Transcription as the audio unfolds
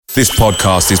This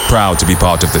podcast is proud to be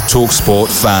part of the TalkSport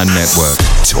Fan Network.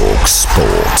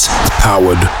 TalkSport.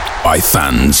 Powered by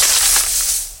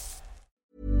fans.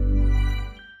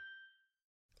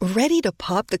 Ready to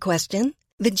pop the question?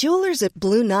 The jewelers at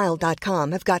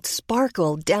BlueNile.com have got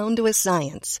sparkle down to a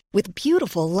science with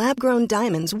beautiful lab-grown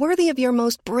diamonds worthy of your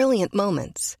most brilliant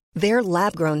moments. Their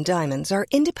lab-grown diamonds are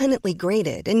independently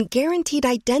graded and guaranteed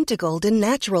identical to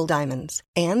natural diamonds.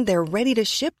 And they're ready to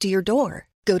ship to your door.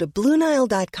 Go to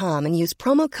BlueNile.com and use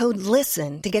promo code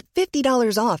LISTEN to get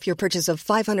 $50 off your purchase of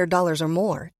 $500 or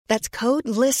more. That's code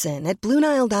LISTEN at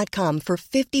BlueNile.com for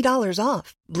 $50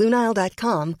 off.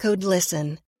 BlueNile.com, code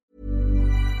LISTEN.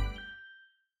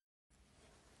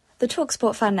 The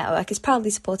TalkSport Fan Network is proudly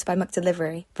supported by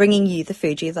McDelivery, bringing you the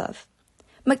food you love.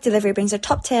 McDelivery brings a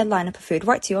top-tier lineup of food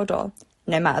right to your door.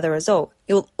 No matter the result,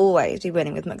 you'll always be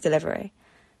winning with McDelivery.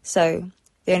 So,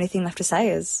 the only thing left to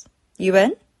say is, you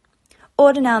win?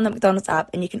 Order now on the McDonald's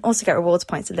app, and you can also get rewards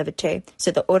points delivered too,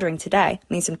 so that ordering today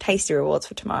means some tasty rewards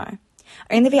for tomorrow.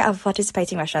 Only via other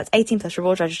participating restaurants. 18 plus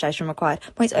rewards registration required.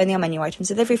 Points only on menu items.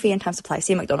 Delivery fee and time supply.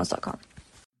 See mcdonalds.com.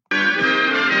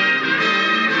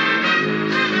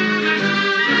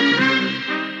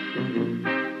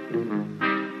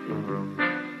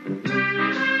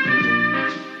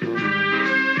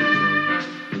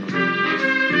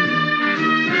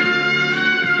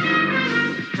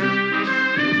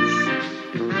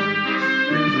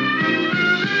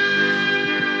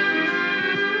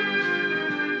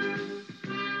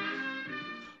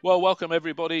 Well, welcome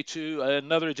everybody to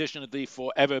another edition of the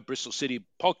Forever Bristol City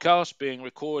podcast, being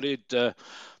recorded the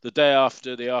day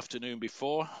after the afternoon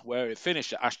before, where it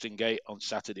finished at Ashton Gate on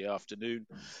Saturday afternoon.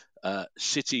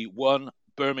 City 1,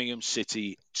 Birmingham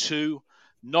City 2.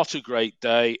 Not a great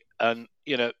day, and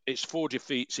it's 4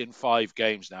 defeats in 5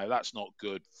 games now. That's not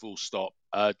good, full stop.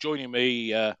 Joining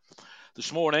me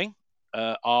this morning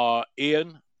are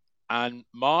Ian and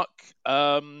Mark,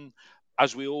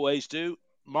 as we always do.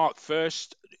 Mark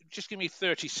first. Just give me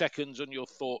 30 seconds on your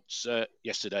thoughts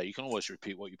yesterday. You can always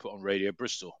repeat what you put on Radio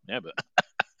Bristol. Yeah, but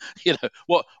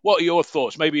what are your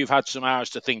thoughts? Maybe you've had some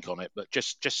hours to think on it, but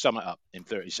just sum it up in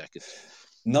 30 seconds.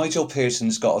 Nigel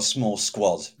Pearson's got a small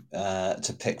squad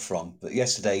to pick from, but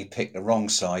yesterday he picked the wrong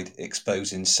side,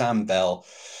 exposing Sam Bell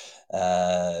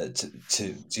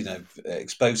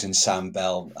exposing Sam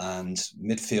Bell and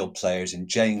midfield players in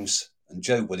James and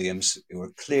Joe Williams, who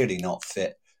were clearly not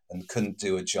fit and couldn't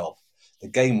do a job. The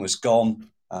game was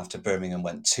gone after Birmingham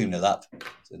went 2-0 up.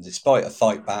 And despite a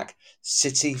fight back,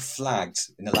 City flagged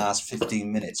in the last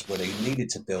 15 minutes where they needed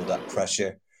to build up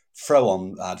pressure.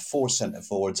 Had 4 centre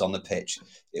forwards on the pitch.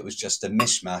 It was just a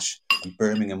mishmash, and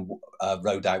Birmingham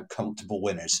rode out comfortable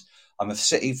winners. I'm a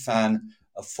City fan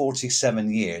of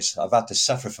 47 years. I've had to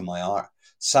suffer for my art.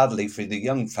 Sadly, for the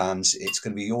young fans, it's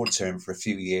going to be your turn for a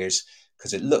few years,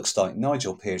 because it looks like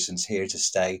Nigel Pearson's here to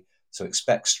stay. So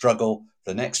expect struggle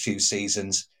for the next few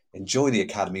seasons. Enjoy the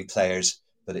academy players,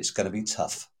 but it's going to be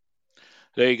tough.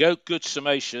 There you go. Good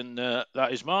summation.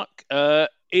 That is Mark.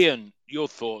 Ian, your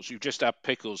thoughts. You've just had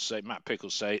Matt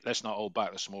Pickles say, let's not hold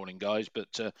back this morning, guys.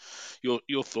 But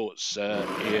your thoughts,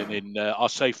 Ian, in I'll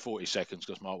say 40 seconds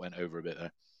because Mark went over a bit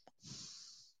there.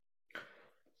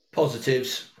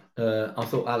 Positives. I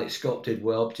thought Alex Scott did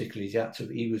well, particularly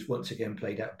he was once again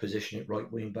played out of position at right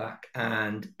wing back,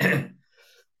 and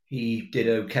he did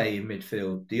okay in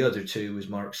midfield. The other two, as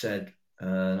Mark said,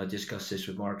 and I discussed this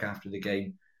with Mark after the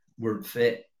game, weren't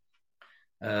fit.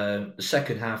 The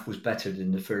second half was better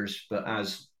than the first, but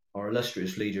as our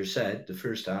illustrious leader said, the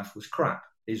first half was crap.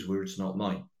 His words, not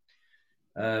mine.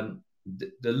 The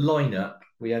lineup,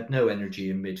 we had no energy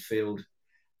in midfield.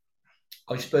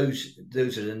 I suppose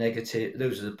those are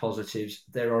the positives.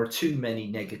 There are too many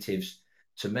negatives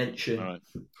to mention. Right.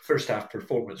 First half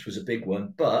performance was a big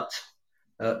one, but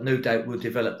no doubt we'll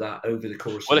develop that over the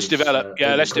course. Well, let's develop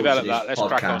that. Let's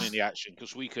crack on in the action,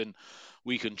 because we can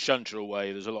chunter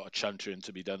away. There's a lot of chuntering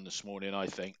to be done this morning, I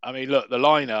think. I mean, look, the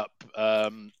lineup: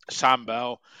 Sam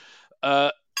Bell,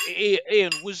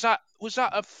 Ian. Was that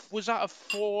a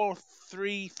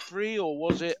 4-3-3 or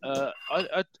was it?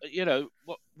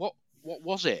 What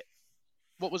was it?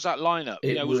 What was that lineup?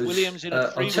 Was Williams in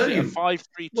a 3? Was it a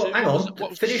 5-3-2? Well, hang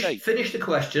on. Finish the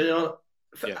question.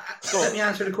 Let me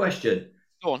answer the question.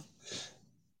 Go on.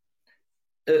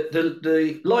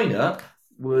 The lineup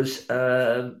was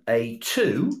a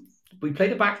 2. We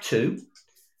played a back 2,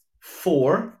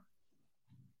 4.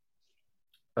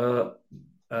 That's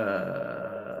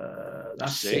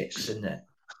 6, isn't it?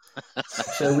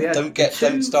 So we had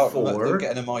don't start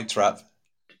in my trap.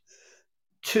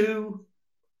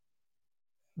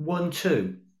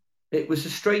 2-1-2. It was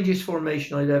the strangest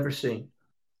formation I'd ever seen.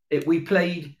 We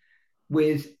played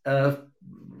with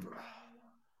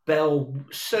Bell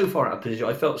so far out of position.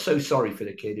 I felt so sorry for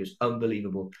the kid. It was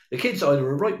unbelievable. The kid's either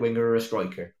a right winger or a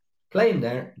striker. Play him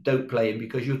there, don't play him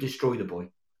because you'll destroy the boy.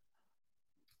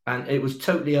 And it was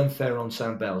totally unfair on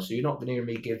Sam Bell. So you're not going to hear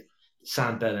me give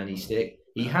Sam Bell any stick.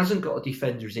 He hasn't got a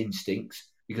defender's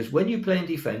instincts because when you play in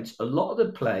defence, a lot of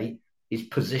the play is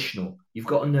positional. You've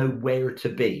got to know where to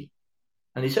be.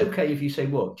 And it's okay if you say,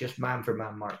 well, just man for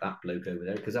man mark that bloke over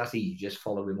there because that's easy. Just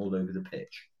follow him all over the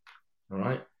pitch. All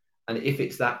right? And if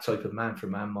it's that type of man for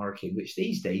man marking, which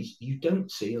these days you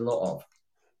don't see a lot of.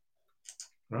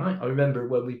 Right? I remember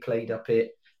when we played up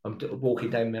it, I'm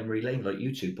walking down memory lane like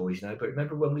you two boys now, but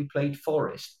remember when we played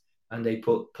Forest and they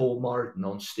put Paul Martin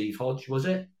on Steve Hodge, was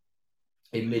it?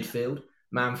 In midfield,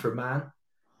 man for man.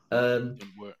 And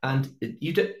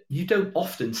you don't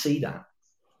often see that.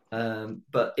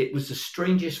 But it was the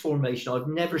strangest formation. I've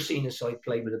never seen a side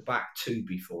play with a back two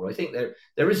before. I think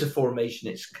there is a formation,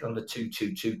 it's kind of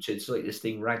 2-2-2-2. It's like this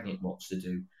thing Rangnick wants to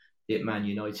do at Man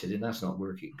United, and that's not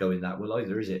working going that well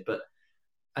either, is it? But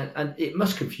and it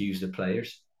must confuse the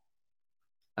players.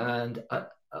 And I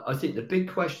think the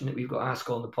big question that we've got to ask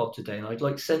on the pod today, and I'd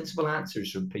like sensible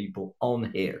answers from people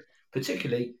on here,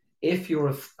 particularly if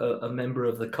you're a member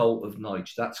of the cult of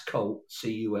Nige. That's cult,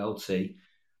 C-U-L-T,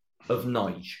 of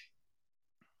Nige.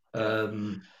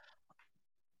 I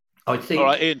think. All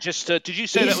right, Ian. Just did you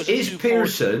say that was Is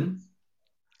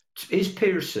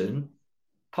Pearson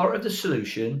part of the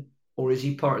solution or is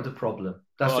he part of the problem?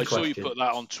 That's the question. I saw you put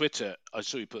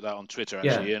that on Twitter.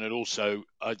 Actually, Ian, and also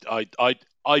I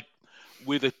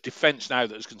with a defence now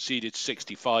that has conceded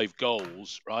 65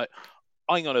 goals, right?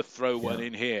 I'm going to throw one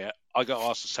in here. I got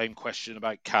asked the same question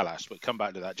about Callas, but come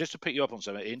back to that. Just to pick you up on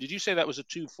something, Ian, did you say that was a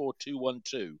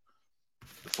 2-4-2-1-2,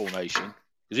 the formation?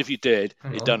 Because if you did,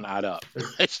 it doesn't add up.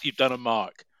 You've done a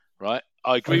mark, right?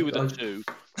 I agree with the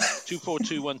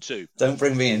 2-4-2-1-2. Don't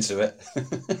bring me into it.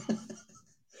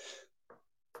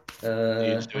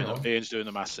 Ian's doing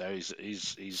the maths there. He's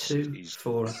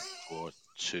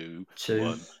 4-4-2-1-2.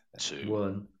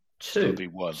 1-2. 2, be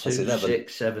 1. 2,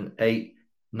 6, 7, 8,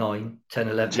 9, 10,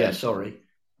 11. 10. Yeah, sorry.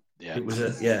 Yeah. It was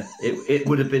it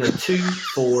would have been a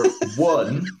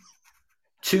 2-4-1,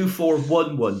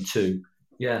 2-4-1-1-2.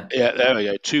 Yeah. Yeah, there we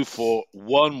go.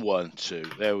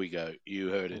 2-4-1-1-2. There we go. You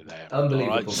heard it there.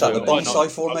 Unbelievable. Right. Is that the bonsai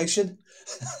formation?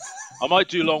 I might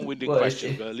do long-winded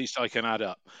questions, but at least I can add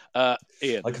up.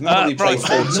 Ian, I can only play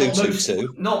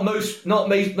 4-2-2-2. Not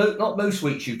most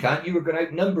weeks you can't. You were going to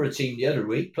outnumber a team the other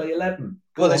week. Play 11.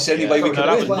 Well, that's the only way we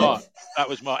can win. That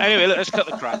was Mark. Anyway, let's cut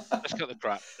the crap.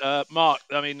 Mark,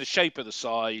 I mean, the shape of the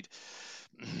side.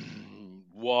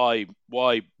 Why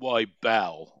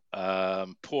Bell?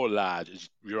 Poor lad, as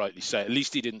you rightly say. At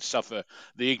least he didn't suffer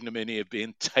the ignominy of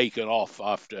being taken off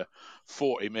after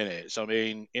 40 minutes. I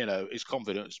mean, his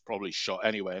confidence probably shot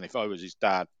anyway. And if I was his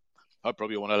dad, I'd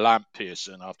probably want to lamp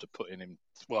Pearson after putting him.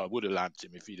 Well, I would have lamped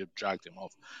him if he'd have dragged him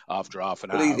off after half an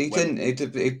hour. He didn't. He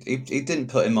didn't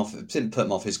put him off. Didn't put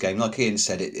him off his game. Like Ian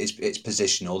said, it's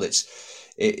positional.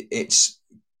 It's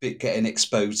getting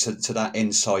exposed to that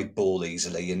inside ball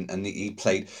easily, and he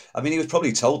played. I mean, he was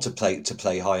probably told to play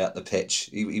high up the pitch.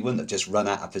 He wouldn't have just run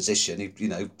out of position.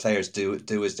 Players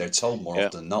do as they're told more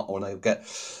often than not, or they'll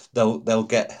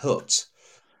get hooked.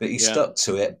 But he stuck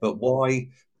to it. But why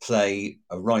play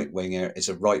a right winger as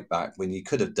a right back when you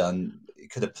could have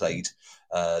played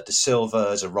De Silva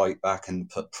as a right back and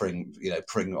put Pring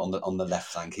on the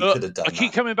left flank. He could have done. I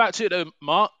keep coming back to it, though,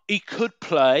 Mark. He could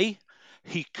play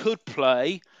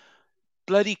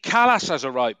bloody Callas as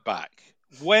a right back.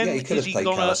 He could have played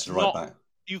Callas as a right back.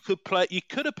 You could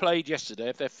have played yesterday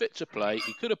if they're fit to play.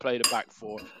 You could have played a back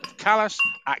four of Callas,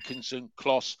 Atkinson,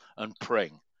 Kloss, and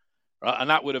Pring, right?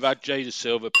 And that would have had Jay De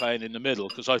Silva playing in the middle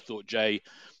because I thought Jay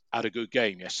had a good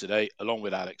game yesterday, along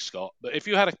with Alex Scott. But if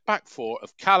you had a back four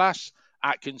of Callas,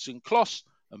 Atkinson, Kloss,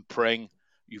 and Pring,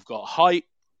 you've got height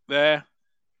there,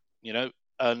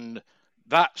 and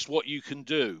that's what you can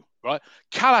do, right?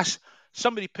 Callas.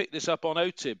 Somebody picked this up on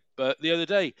OTIB the other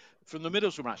day from the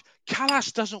Middlesbrough match.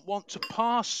 Callas doesn't want to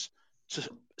pass to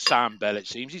Sam Bell, it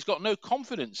seems. He's got no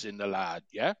confidence in the lad,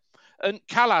 yeah? And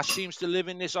Callas seems to live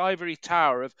in this ivory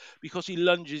tower because he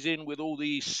lunges in with all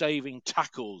these saving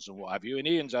tackles and what have you. And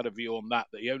Ian's had a view on that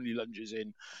he only lunges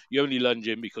in. You only lunge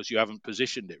in because you haven't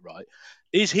positioned it right.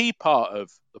 Is he part of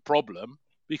the problem?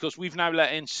 Because we've now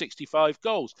let in 65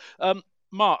 goals.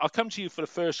 Mark, I'll come to you for the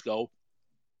first goal.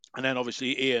 And then,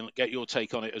 obviously, Ian, get your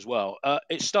take on it as well.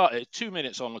 It started 2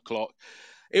 minutes on the clock.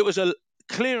 It was a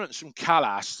clearance from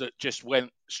Callas that just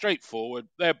went straight forward.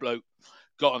 Their bloke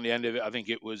got on the end of it. I think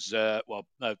it was, what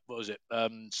was it?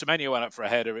 Semenyo went up for a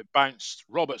header. It bounced.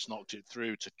 Roberts knocked it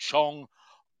through to Chong.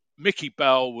 Mickey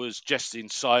Bell was just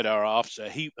inside our half, so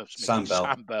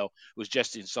Sam Bell was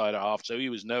just inside our half, so he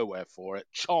was nowhere for it.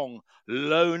 Chong,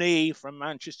 Loney from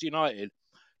Manchester United,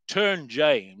 turned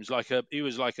James he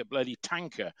was like a bloody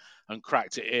tanker and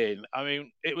cracked it in. I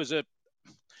mean, it was a.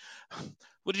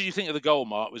 What did you think of the goal,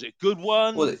 Mark? Was it a good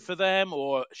one for them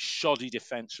or shoddy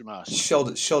defence from us?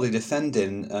 Shoddy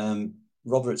defending.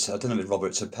 Roberts, I don't know if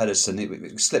Roberts or Pedersen,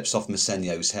 it slips off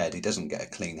Masenio's head. He doesn't get a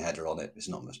clean header on it. It's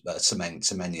not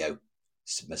Semenyo.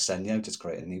 Masenio, just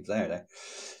created a new player there.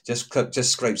 Just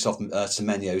scrapes off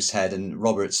Semenyo's head, and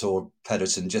Roberts or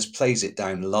Pedersen just plays it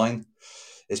down the line.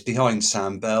 It's behind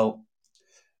Sam Bell.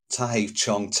 Tahith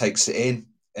Chong takes it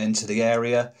into the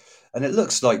area, and it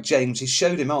looks like James. He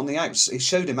showed him on the outs. He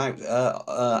showed him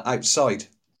outside.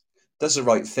 Does the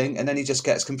right thing, and then he just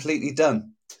gets completely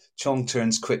done. Chong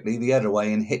turns quickly the other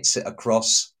way and hits it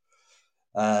across.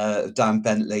 Dan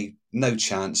Bentley, no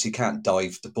chance. He can't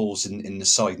dive. The ball's in the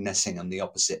side netting on the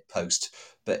opposite post,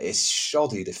 but it's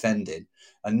shoddy defending.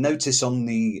 And notice on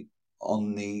the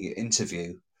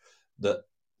interview that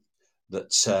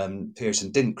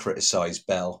Pearson didn't criticise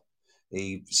Bell.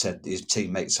 He said his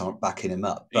teammates aren't backing him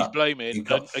up. He's blaming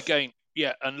again.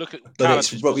 Yeah, and look at.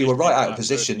 But we were right out of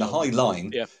position. The high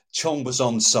line. Yeah. Chong was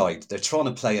onside. They're trying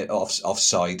to play it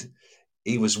offside.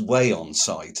 He was way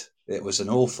onside. It was an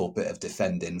awful bit of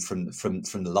defending from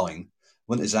the line.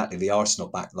 Wasn't exactly the Arsenal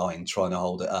back line trying to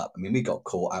hold it up. I mean, we got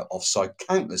caught out offside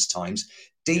countless times,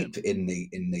 deep in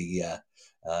the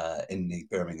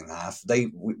Birmingham half.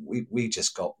 We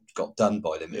just got done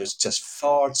by them. It was just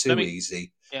far too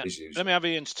easy. Yeah. Let me have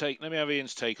Ian's take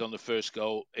on the first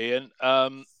goal, Ian.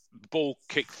 Ball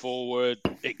kicked forward,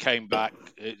 it came back.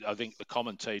 I think the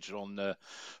commentator on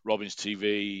Robin's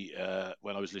TV,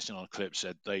 when I was listening on a clip,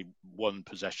 said they won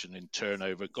possession in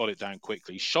turnover, got it down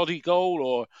quickly. Shoddy goal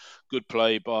or good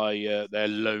play by their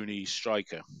lonely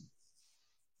striker?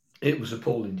 It was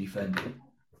appalling defending.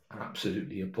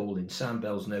 Absolutely appalling. Sam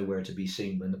Bell's nowhere to be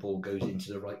seen when the ball goes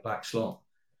into the right back slot.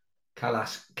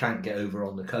 Callas can't get over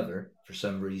on the cover for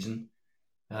some reason.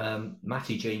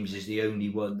 Matty James is the only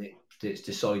one that's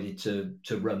decided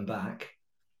to run back.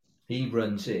 He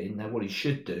runs in. Now, what he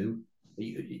should do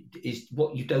is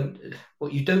what you don't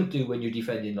do when you're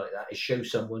defending like that is show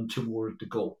someone toward the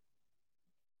goal.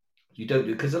 You don't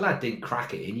do, because the lad didn't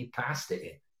crack it in; he passed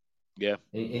it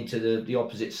into the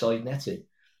opposite side netting.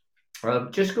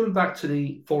 Just going back to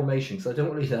the formation, because I don't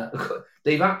want to do that.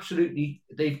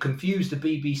 They've confused the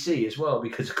BBC as well,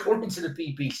 because according to the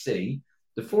BBC,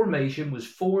 the formation was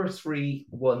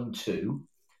 4-3-1-2.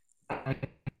 And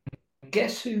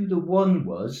guess who the one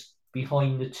was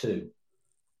behind the two?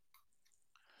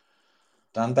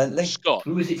 Dan Bentley. Scott.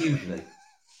 Who is it usually?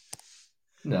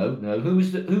 No.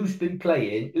 Who's been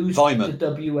playing? Who's Weimann. The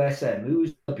WSM?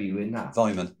 Who's W in that?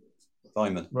 Weimann.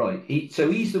 Right.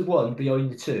 He's the one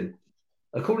behind the two.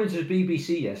 According to the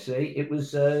BBC yesterday, it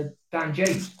was Dan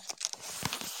James.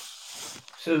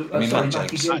 So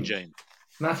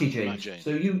Matty James. So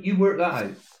you work that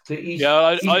out. So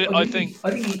I think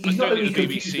he's not only the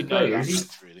BBC know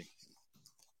that, really.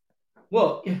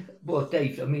 Well,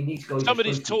 Dave. I mean, these guys.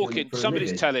 Somebody's talking.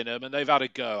 Somebody's telling them, and they've had a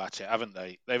go at it, haven't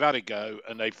they? They've had a go,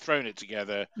 and they've thrown it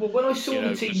together. Well, when I saw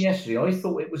the team yesterday, I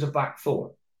thought it was a back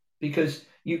four, because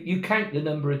you count the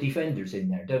number of defenders in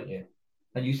there, don't you?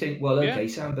 And you think, well, okay,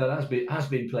 Sam Bell has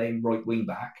been playing right wing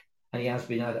back, and he has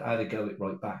been had a go at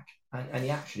right back, and he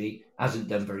actually hasn't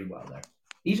done very well there.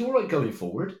 He's all right going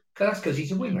forward, that's because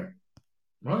he's a winger,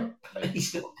 right? But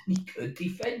he's not any good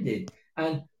defending.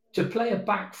 And to play a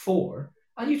back four,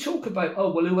 and you talk about,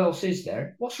 who else is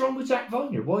there? What's wrong with Zach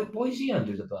Viner? Why is he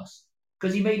under the bus?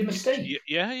 Because he made a mistake.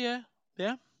 Yeah.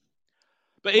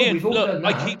 But Ian, look,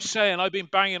 I keep saying, I've been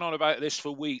banging on about this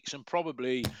for weeks, and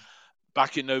probably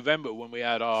back in November when we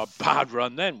had our bad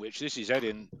run then, which this is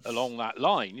heading along that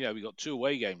line. You know, we've got 2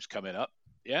 away games coming up,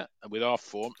 with our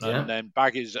form, and then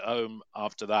Baggies at home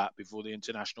after that before the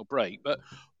international break. But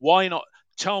why not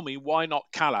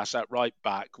Callas at right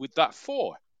back with that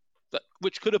 4,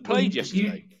 which could have played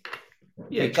yesterday?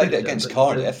 They played it against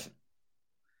Cardiff.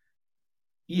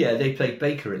 They played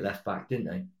Baker at left back, didn't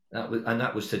they?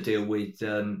 That was to deal with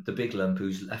the big lump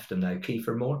who's left them now,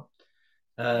 Kiefer Moore.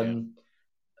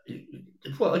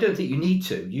 Well, I don't think you need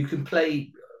to. You can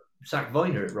play Zach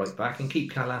Viner at right back and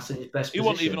keep Callas in his best position. He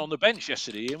wasn't even on the bench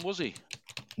yesterday, Ian, was he?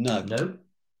 No.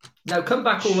 Now, come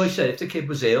back all I said, if the kid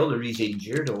was ill or he's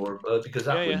injured, or because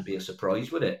that wouldn't be a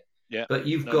surprise, would it? Yeah. But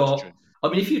you've got... I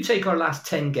mean, if you take our last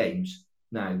 10 games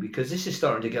now, because this is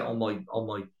starting to get on my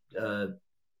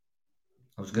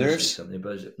I was going to say something,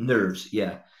 but nerves,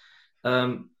 yeah.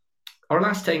 Our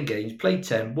last 10 games, played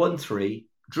 10, won 3,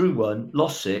 drew 1,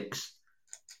 lost 6,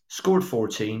 scored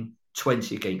 14,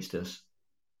 20 against us.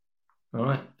 All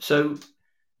right. So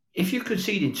if you're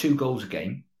conceding 2 goals a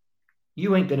game,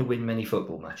 you ain't going to win many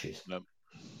football matches. No.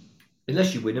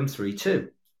 Unless you win them 3-2.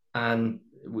 And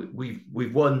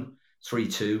we've won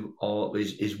 3-2,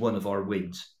 is one of our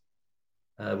wins.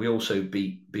 We also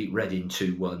beat Reading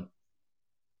 2-1.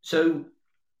 So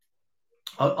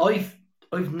I've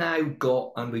now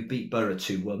got, and we beat Borough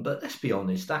 2-1, but let's be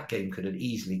honest, that game could have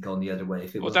easily gone the other way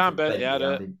if it wasn't Dan Bentley had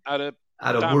a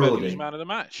Dan Bentley was man of the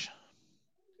match.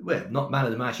 Well, not man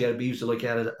of the match. He used like he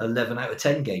had an 11 out of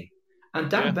 10 game. And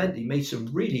Dan Bentley made some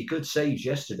really good saves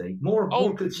yesterday. More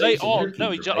good saves. I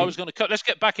was going to cut. Let's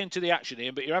get back into the action,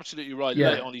 Ian. But you're absolutely right. Yeah.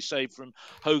 Late on, he saved from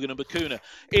Hogan and Bacuna.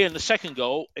 Ian, the second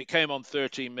goal, it came on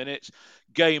 13 minutes.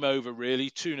 Game over, really.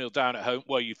 2-0 down at home.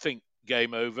 Well, you think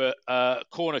game over.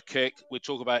 Corner kick. We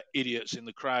talk about idiots in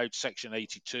the crowd. Section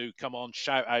 82. Come on,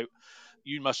 shout out.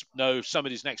 You must know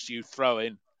somebody's next to you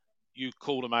throwing. You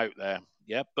call them out there.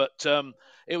 Yeah, but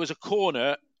it was a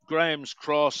corner. Graham's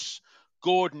cross.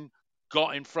 Gordon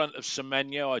got in front of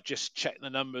Semenyo. I just checked the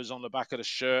numbers on the back of the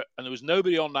shirt, and there was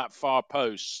nobody on that far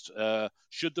post.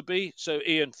 Should there be? So,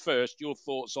 Ian, first, your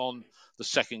thoughts on the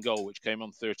second goal, which came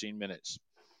on 13 minutes.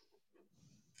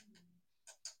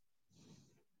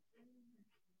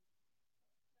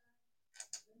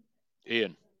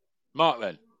 Ian. Mark,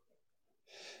 then.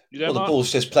 The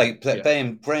ball's just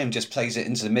Graham just plays it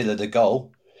into the middle of the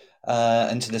goal,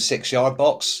 into the 6-yard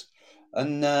box,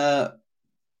 and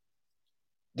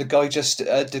the guy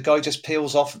just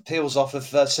peels off of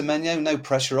Semenyo, no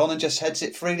pressure on, and just heads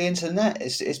it freely into the net.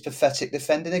 It's pathetic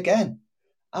defending again.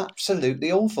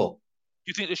 Absolutely awful. Do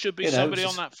you think there should be somebody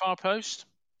on that far post?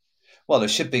 Well, there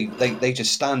should be. They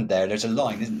just stand there. There's a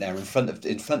line, isn't there, in front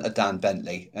of Dan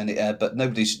Bentley, and but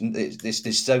nobody's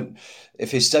this zone.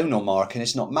 If it's zonal marking,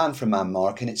 it's not man for man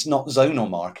marking. It's not zonal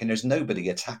marking. There's nobody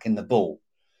attacking the ball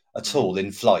at all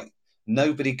in flight.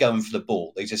 Nobody going for the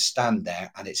ball. They just stand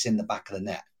there, and it's in the back of the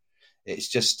net. It's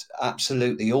just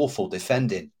absolutely awful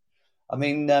defending. I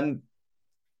mean,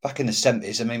 back in the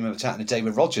 70s, we were chatting to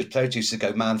David Rogers. Players used to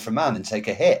go man for man and take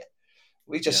a hit.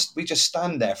 We just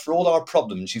stand there for all our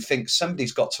problems. You think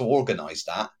somebody's got to organise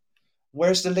that.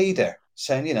 Where's the leader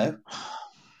saying,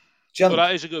 jump? Well,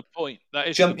 that is a good point.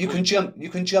 You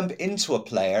can jump into a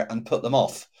player and put them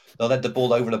off. They'll head the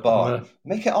ball over the bar.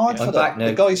 Make it hard for them.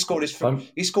 The guy scored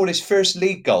his first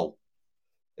league goal.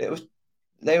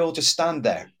 They all just stand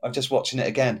there. I'm just watching it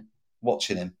again.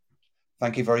 Watching him.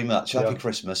 Thank you very much. Happy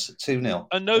Christmas. 2-0.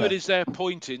 And nobody's there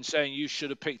pointing, saying you should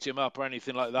have picked him up or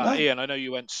anything like that. No. Ian, I know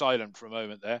you went silent for a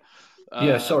moment there.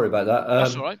 Sorry about that.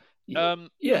 That's all right.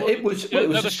 It was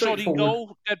another shoddy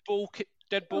goal, dead ball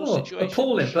situation.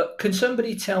 Appalling. But can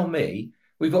somebody tell me,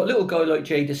 we've got a little guy like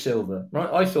Jay Da Silva, right?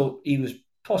 I thought he was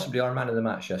possibly our man of the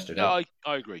match yesterday. Yeah,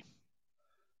 I agree.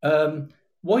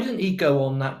 Why didn't he go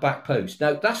on that back post?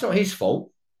 Now, that's not his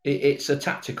fault. It's a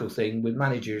tactical thing with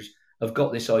managers. I've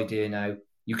got this idea now.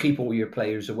 You keep all your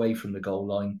players away from the goal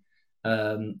line,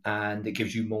 and it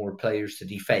gives you more players to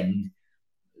defend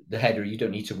the header. You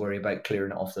don't need to worry about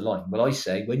clearing it off the line. Well, I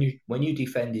say when you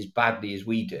defend as badly as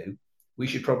we do, we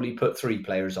should probably put 3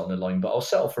 players on the line. But I'll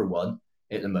settle for 1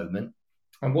 at the moment.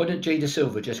 And why don't Jay Da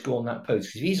Silva just go on that post?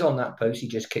 Because if he's on that post, he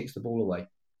just kicks the ball away.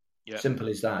 Yeah. Simple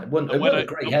as that. A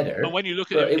great header. And when you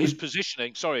look at his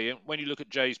positioning, when you look at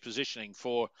Jay's positioning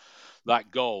for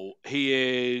that goal,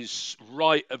 he is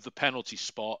right of the penalty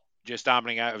spot, just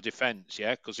ambling out of defence,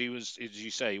 because he was, as you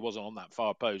say, he wasn't on that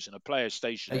far post, and a player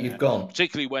stationed there, gone.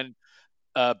 Particularly when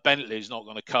Bentley's not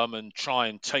going to come and try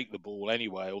and take the ball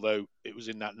anyway, although it was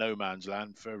in that no man's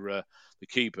land for the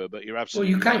keeper. But you're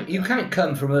absolutely you can't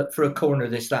come for a corner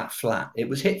that flat. It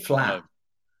was hit flat. No.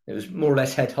 It was more or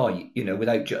less head height,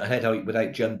 without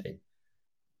jumping.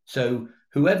 So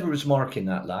whoever was marking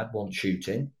that lad wants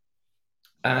shooting.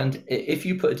 And if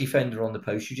you put a defender on the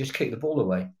post, you just kick the ball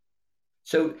away.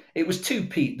 So it was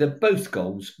both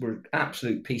goals were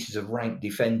absolute pieces of rank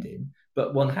defending,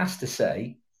 but one has to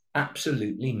say,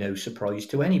 absolutely no surprise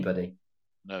to anybody.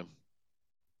 No.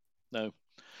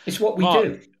 It's what we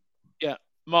do. Yeah.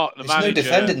 Mark, the manager. There's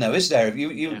no defending though, is there?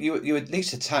 You at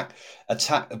least attack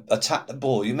the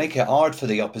ball. You make it hard for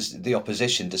the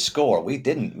opposition to score. We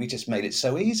didn't. We just made it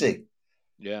so easy.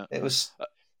 Yeah. It was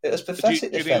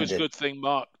pathetic. Do you think it was a good thing,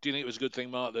 Mark? Do you think it was a good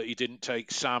thing, Mark, that he didn't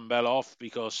take Sam Bell off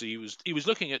because he was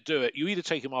looking at do it? You either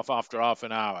take him off after half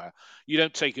an hour, you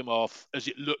don't take him off as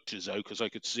it looked as though, because I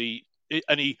could see it,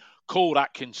 and he called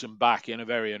Atkinson back in a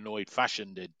very annoyed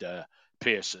fashion. Did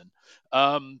Pearson.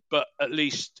 But at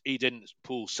least he didn't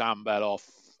pull Sam Bell off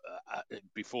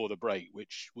before the break,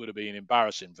 which would have been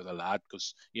embarrassing for the lad,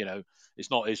 because, you know,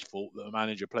 it's not his fault that the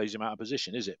manager plays him out of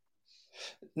position, is it?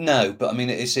 No, but I mean,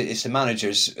 it's the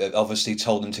manager's obviously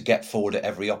told them to get forward at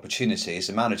every opportunity. It's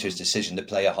the manager's decision to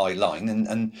play a high line,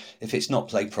 and if it's not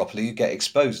played properly, you get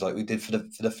exposed, like we did for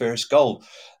the first goal.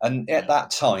 And at that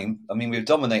time, I mean, we were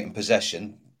dominating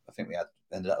possession. I think we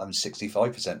ended up having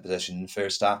 65% possession in the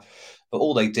first half, but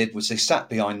all they did was they sat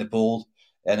behind the ball,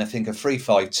 and I think a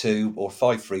 3-5-2 or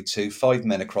 5-3-2, 5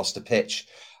 men across the pitch.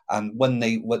 And when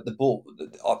the ball,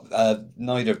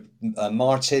 neither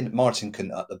Martin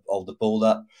couldn't hold the ball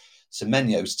up.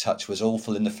 Semenyo's touch was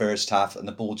awful in the first half, and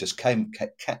the ball just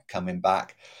kept coming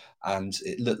back, and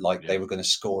it looked like they were going to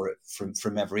score it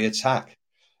from every attack.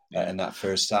 In that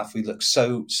first half, we looked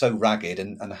so ragged,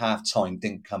 and half time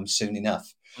didn't come soon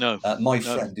enough. No, my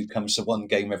friend who comes to one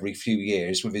game every few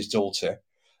years with his daughter,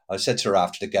 I said to her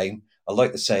after the game, I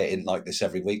like to say it isn't like this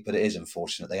every week, but it is,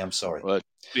 unfortunately. I'm sorry. Well,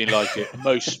 it's been like it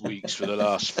most weeks for the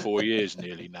last 4 years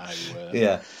nearly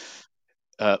now.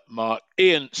 Mark.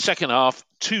 Ian, second half,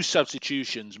 2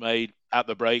 substitutions made at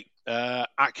the break.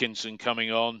 Atkinson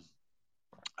coming on,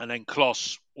 and then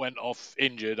Kloss went off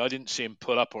injured. I didn't see him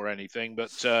pull up or anything, but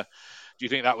do you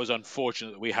think that was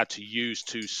unfortunate that we had to use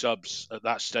 2 subs at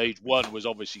that stage? One was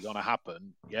obviously going to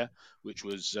happen, which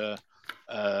was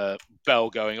Bell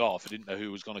going off. I didn't know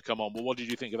who was going to come on. But what did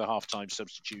you think of the half-time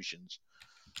substitutions?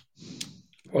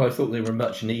 Well, I thought they were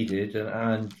much needed,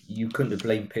 and you couldn't have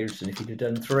blamed Pearson if he'd have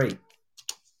done 3.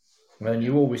 And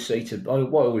you always say what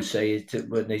I always say is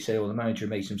when they say, the manager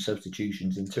made some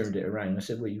substitutions and turned it around. I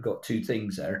said, well, you've got 2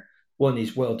 things there. One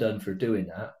is well done for doing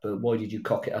that, but why did you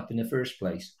cock it up in the first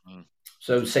place?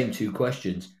 So same 2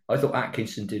 questions. I thought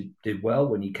Atkinson did well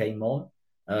when he came on.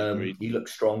 He looked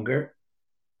stronger.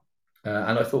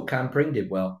 And I thought Cam Pring did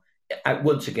well.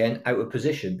 Once again, out of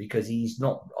position, because he's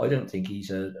not, I don't think he's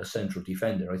a central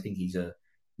defender. I think he's a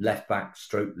left back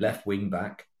stroke left wing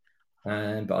back.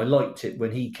 But I liked it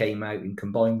when he came out and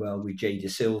combined well with Jay Da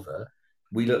Silva.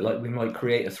 We looked like we might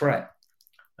create a threat.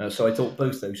 So I thought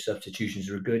both those substitutions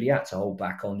were good. He had to hold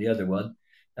back on the other one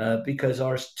because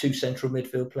our 2 central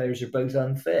midfield players are both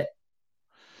unfit.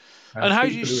 And how do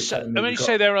you say? When you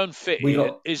say they're unfit,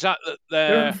 is that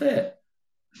they're unfit?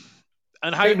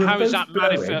 And how is that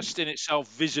manifesting itself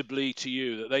visibly to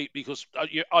you? Because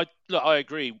I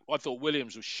agree. I thought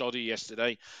Williams was shoddy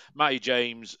yesterday. Matty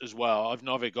James as well. I've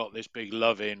never got this big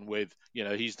love in with,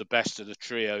 he's the best of the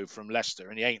trio from Leicester,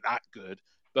 and he ain't that good.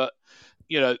 But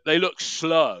they look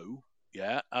slow,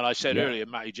 And I said earlier,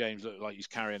 Matty James looked like he's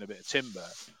carrying a bit of timber.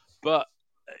 But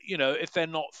if they're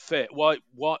not fit, why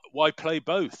play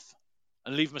both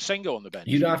and leave Masengo on the bench?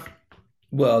 You'd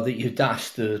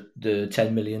ask the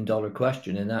 $10 million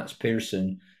question, and that's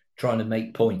Pearson trying to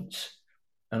make points.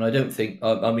 And I don't think,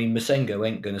 Masengo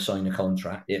ain't going to sign a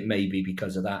contract. It may be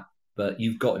because of that, but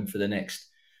you've got him for the next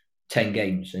 10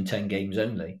 games and 10 games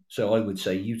only. So I would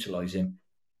say utilise him.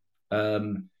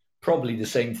 Probably the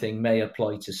same thing may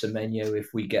apply to Semenyo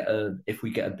if we get a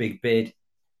big bid.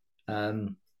 I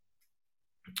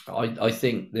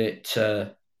think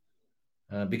that.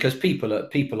 Because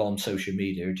people on social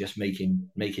media are just making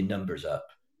numbers up.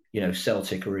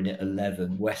 Celtic are in at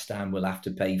 11. West Ham will have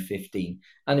to pay 15.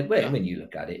 And when you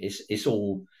look at it, it's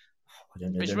all, I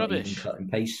don't know, it's they're rubbish. Not even cut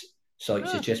and paste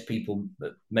sites. It's just people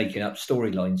making up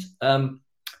storylines.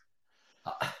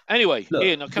 Anyway, look,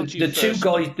 Ian, I'll come to you first.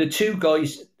 The 2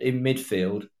 guys in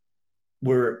midfield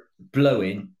were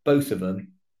blowing, both of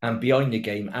them, and behind the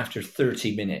game after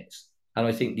 30 minutes. And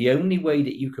I think the only way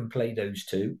that you can play those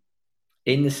 2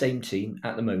 in the same team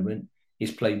at the moment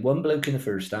is play one bloke in the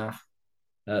first half,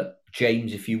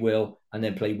 James, if you will, and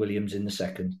then play Williams in the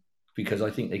second, because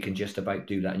I think they can just about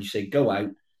do that. And you say, go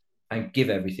out and give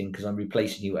everything, because I'm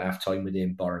replacing you at half-time with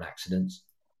him, barring accidents.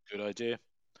 Good idea.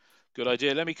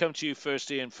 Let me come to you first,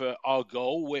 Ian, for our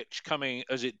goal, which coming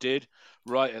as it did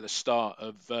right at the start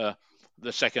of the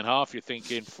second half. You're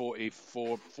thinking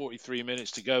 43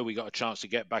 minutes to go. We got a chance to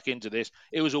get back into this.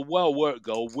 It was a well-worked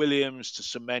goal. Williams to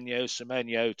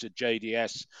Semenyo to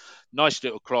JDS. Nice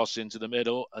little cross into the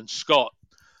middle. And Scott,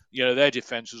 their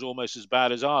defence was almost as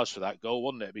bad as ours for that goal,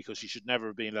 wasn't it? Because he should never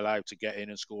have been allowed to get in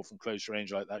and score from close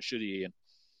range like that, should he, Ian?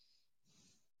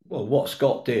 Well, what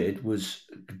Scott did was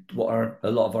what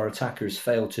a lot of our attackers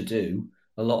failed to do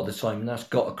a lot of the time, and that's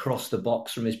got across the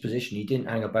box from his position. He didn't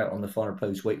hang about on the far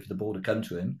post, wait for the ball to come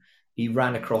to him. He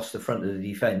ran across the front of the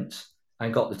defence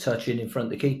and got the touch in front of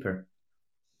the keeper.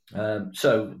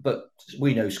 But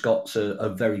we know Scott's a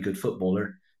very good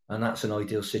footballer, and that's an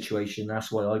ideal situation.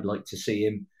 That's why I'd like to see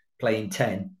him playing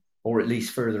 10 or at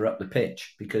least further up the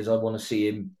pitch, because I want to see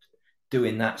him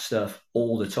doing that stuff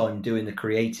all the time, doing the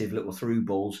creative little through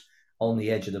balls on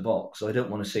the edge of the box. I don't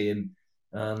want to see him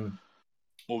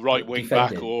or right wing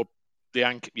defending. back, or the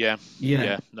anchor,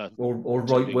 no. or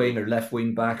right wing or left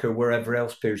wing back, or wherever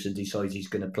else Pearson decides he's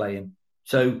going to play him.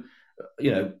 So,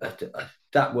 it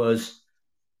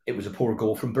was a poor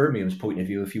goal from Birmingham's point of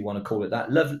view, if you want to call it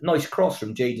that. Nice cross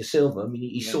from Jay Da Silva. I mean,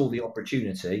 he saw the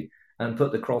opportunity and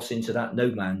put the cross into that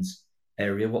no man's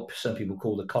area, what some people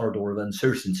call the corridor of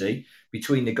uncertainty,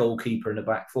 between the goalkeeper and the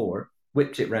back four,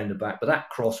 whipped it round the back. But that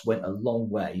cross went a long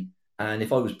way. And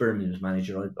if I was Birmingham's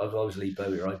manager, if I was Lee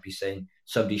Bowyer, I'd be saying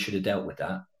somebody should have dealt with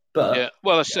that. But yeah,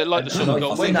 well, I said like the sort of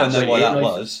goal. I think I know why that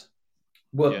was.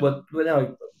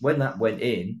 When that went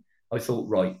in, I thought,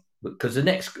 right, because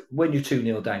when you're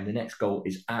 2-0 down, the next goal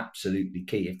is absolutely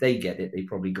key. If they get it, they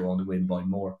probably go on to win by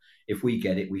more. If we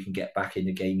get it, we can get back in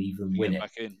the game, even win it.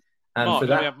 Back in. And Mark,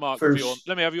 for that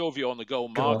let me have your view on the goal,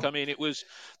 Mark. I mean, it was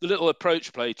the little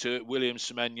approach play to it, Williams,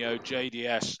 Semenyo,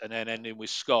 JDS, and then ending with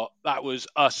Scott. That was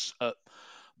us at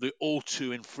the all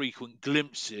too infrequent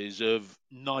glimpses of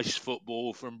nice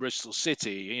football from Bristol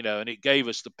City, and it gave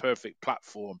us the perfect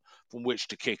platform from which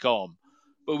to kick on.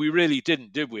 But we really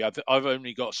didn't, did we? I've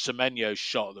only got Semenyo's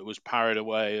shot that was parried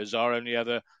away as our only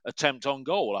other attempt on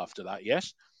goal after that,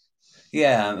 yes?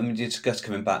 Yeah, I mean, just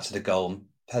coming back to the goal,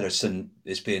 Pedersen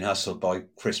is being hustled by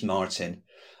Chris Martin,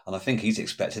 and I think he's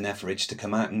expecting Etheridge to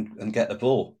come out and get the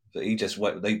ball. But they just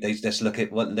look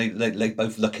at they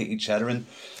both look at each other, and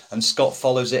Scott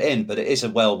follows it in. But it is a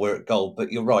well-worked goal.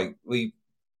 But you're right, we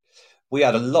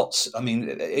had a lot. I mean,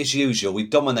 as usual, we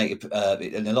dominated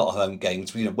in a lot of home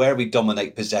games. Where we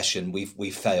dominate possession,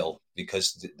 we fail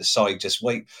because the side just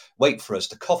wait for us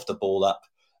to cough the ball up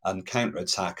and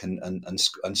counter-attack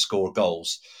and score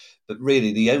goals. But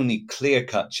really, the only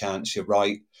clear-cut chance, you're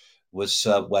right, was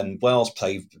when Wells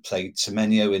played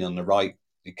Semenyo in on the right.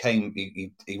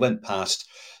 He went past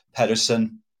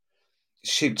Pedersen,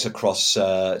 shoots across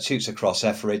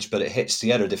Etheridge, but it hits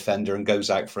the other defender and goes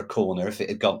out for a corner. If it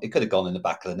had gone, it could have gone in the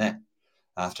back of the net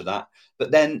after that.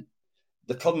 But then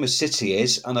the problem with City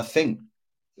is, and I think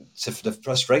to the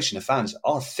frustration of fans,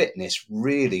 our fitness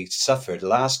really suffered. The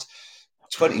last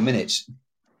 20 minutes,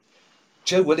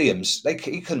 Joe Williams,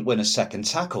 he couldn't win a second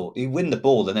tackle. He'd win the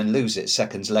ball and then lose it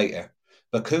seconds later.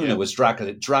 Bacuna was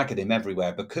dragging him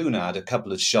everywhere. Bacuna had a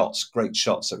couple of shots, great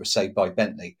shots that were saved by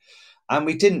Bentley. And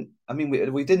we didn't really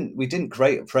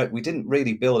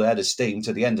build ahead of steam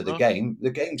to the end of the game. The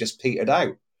game just petered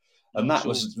out. And that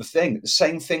was the thing. The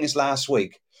same thing as last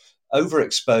week.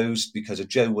 Overexposed because of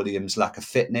Joe Williams' lack of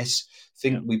fitness.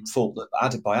 We thought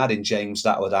that by adding James,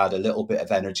 that would add a little bit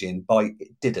of energy, and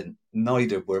it didn't.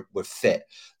 Neither were fit.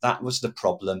 That was the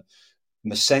problem.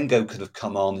 Masengo could have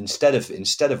come on instead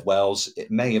of Wells.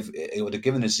 It would have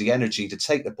given us the energy to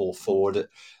take the ball forward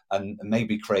and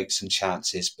maybe create some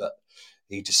chances. But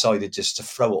he decided just to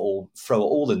throw it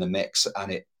all in the mix,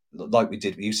 and it, like we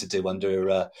used to do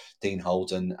under Dean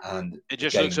Holden, and it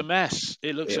just looks a mess.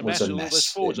 It looks a mess. It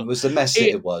was the mess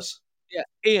it was. Yeah,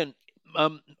 Ian,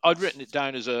 I'd written it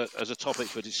down as a topic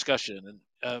for discussion,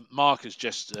 and Mark has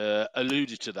just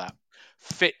alluded to that.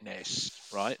 Fitness,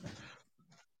 right?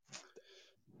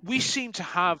 We seem to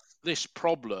have this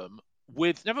problem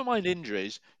with, never mind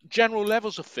injuries, general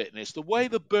levels of fitness. The way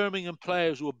the Birmingham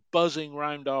players were buzzing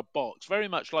round our box, very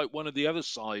much like one of the other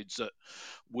sides that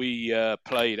we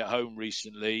played at home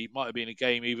recently. Might have been a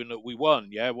game even that we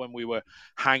won, when we were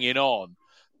hanging on.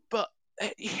 But,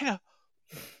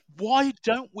 why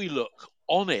don't we look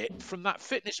on it from that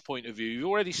fitness point of view? You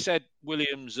already said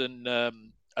Williams and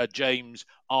James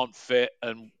aren't fit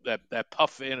and they're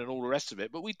puffing and all the rest of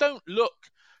it, but we don't look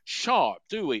sharp,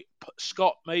 do we?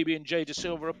 Scott maybe and Jay Da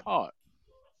Silva apart.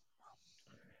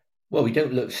 Well, we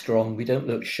don't look strong. We don't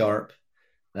look sharp.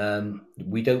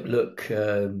 We don't look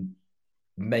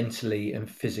mentally and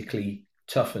physically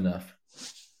tough enough.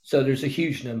 So there's a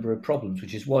huge number of problems,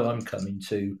 which is why I'm coming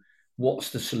to what's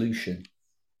the solution?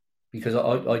 Because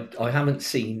I haven't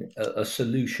seen a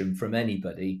solution from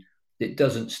anybody that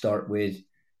doesn't start with,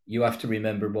 you have to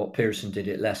remember what Pearson did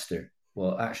at Leicester.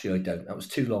 Well, actually, I don't. That was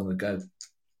too long ago.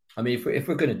 I mean, if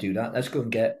we're going to do that, let's go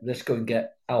and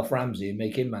get Alf Ramsey and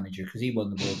make him manager, because he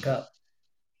won the World Cup.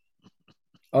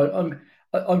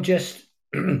 I'm just,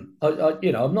 I'm not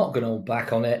going to hold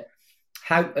back on it.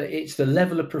 It's the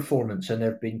level of performance, and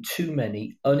there have been too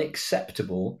many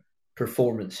unacceptable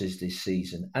performances this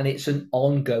season, and it's an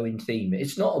ongoing theme.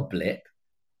 It's not a blip.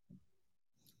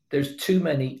 There's too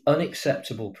many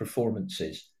unacceptable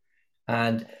performances,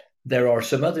 and there are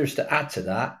some others to add to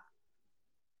that,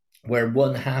 where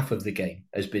one half of the game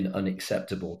has been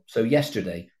unacceptable. So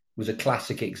yesterday, was a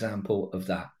classic example of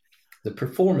that. The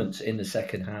performance in the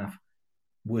second half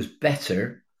was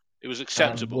better. It was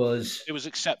acceptable. It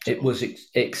was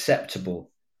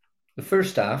acceptable. The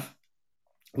first half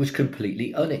was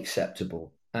completely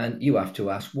unacceptable. And you have to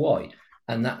ask why.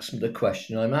 And that's the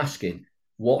question I'm asking.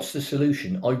 What's the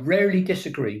solution? I rarely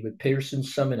disagree with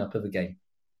Pearson's summing up of a game.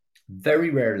 Very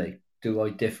rarely do I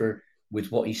differ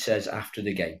with what he says after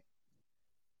the game.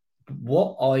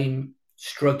 What I'm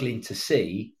struggling to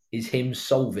see is him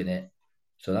solving it.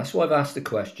 So that's why I've asked the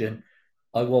question.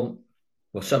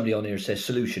 Somebody on here says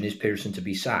solution is Pearson to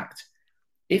be sacked.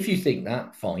 If you think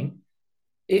that, fine.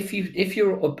 If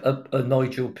you're a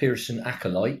Nigel Pearson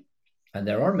acolyte, and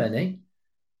there are many,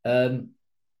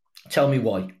 tell me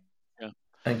why. Yeah.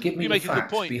 And give me the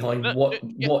facts behind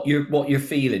what your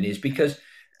feeling is, because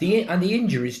the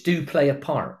injuries do play a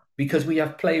part, because we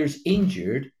have players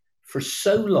injured for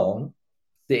so long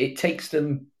that it takes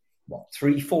them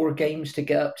 3-4 games to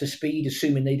get up to speed,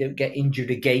 assuming they don't get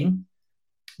injured again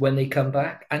when they come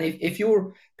back. And if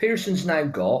your Pearson's now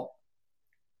got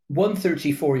one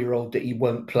 34-year-old that he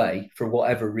won't play for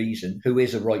whatever reason, who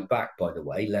is a right back, by the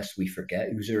way, lest we forget,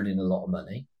 who's earning a lot of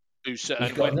money.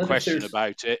 And when questioned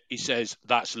about it, he says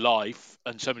that's life.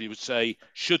 And somebody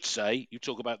should say, you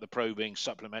talk about the probing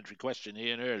supplementary question,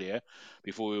 Ian, earlier,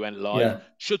 before we went live,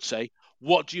 should say,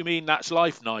 what do you mean that's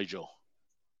life, Nigel?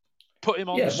 Put him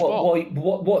on the spot.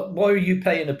 Why are you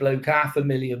paying a bloke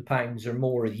 £500,000 or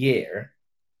more a year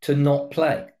to not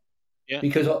play? Yeah.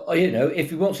 Because, if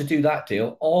he wants to do that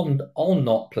deal, I'll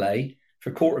not play for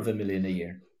 $250,000 a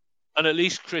year. And at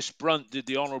least Chris Brunt did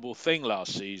the honourable thing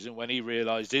last season when he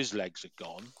realised his legs had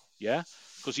gone, yeah?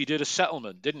 Because he did a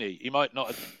settlement, didn't he? He might not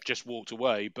have just walked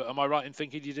away, but am I right in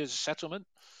thinking he did a settlement?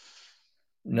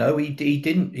 No, he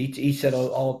didn't. He said,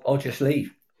 I'll just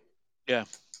leave. Yeah.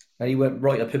 And he went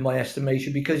right up in my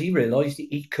estimation because he realised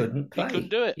he couldn't play. He couldn't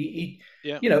do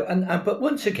it. But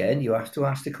once again, you have to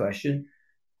ask the question,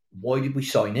 why did we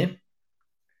sign him?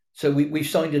 So we've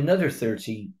signed another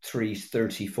 33,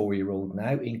 34-year-old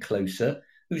now in Closer,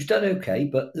 who's done okay,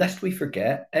 but lest we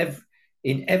forget,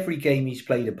 in every game he's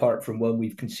played apart from one,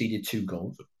 we've conceded 2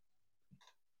 goals.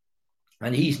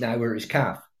 And he's now hurt his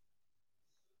calf.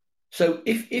 So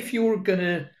if you're going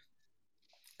to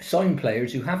sign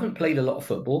players who haven't played a lot of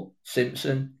football,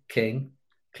 Simpson, King,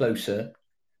 Closer,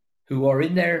 who are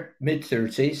in their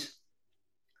mid-30s,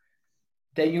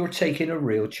 then you're taking a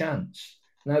real chance.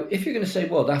 Now, if you're going to say,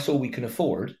 well, that's all we can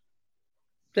afford,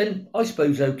 then I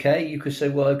suppose, okay, you could say,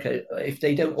 well, okay, if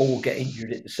they don't all get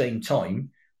injured at the same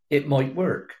time, it might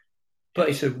work. But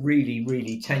it's a really,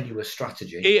 really tenuous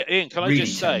strategy. Ian, can I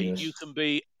just say, you can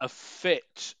be a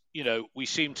fit, we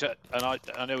seem to, and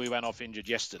I know we went off injured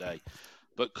yesterday,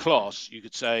 but Klos, you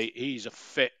could say he's a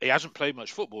fit. He hasn't played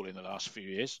much football in the last few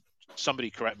years.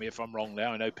 Somebody correct me if I'm wrong there.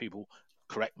 I know people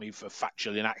correct me for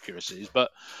factual inaccuracies,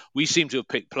 but we seem to have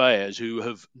picked players who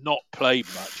have not played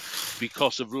much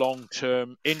because of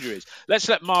long-term injuries. Let's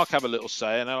let Mark have a little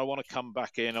say, and then I want to come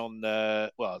back in on the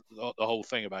whole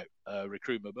thing about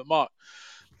recruitment. But Mark,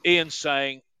 Ian's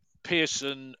saying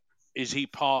Pearson, is he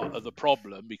part of the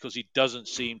problem because he doesn't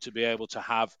seem to be able to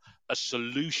have a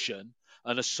solution,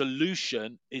 and a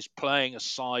solution is playing a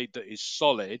side that is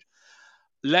solid.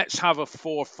 Let's have a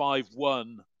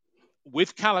 4-5-1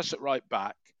 with Callas at right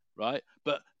back, right?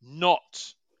 But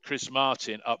not Chris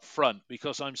Martin up front,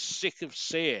 because I'm sick of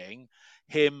seeing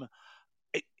him.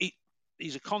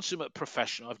 He's a consummate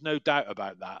professional, I've no doubt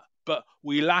about that. But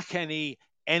we lack any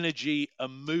energy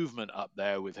and movement up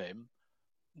there with him.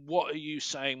 What are you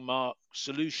saying, Mark?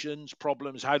 Solutions,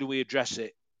 problems? How do we address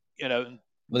it?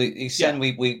 Well, he said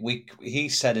he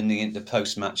said in the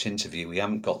post-match interview, we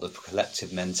haven't got the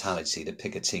collective mentality to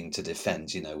pick a team to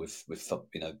defend. With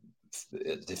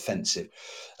defensive,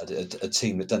 a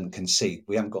team that doesn't concede.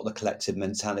 We haven't got the collective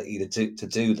mentality to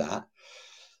do that.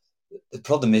 The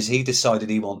problem is he decided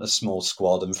he wants a small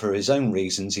squad, and for his own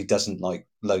reasons, he doesn't like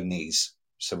low knees.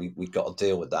 So we've got to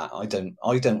deal with that. I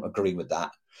don't agree with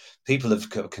that. People have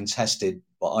contested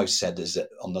what I've said is that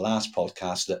on the last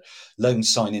podcast that loan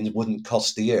signings wouldn't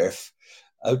cost the earth.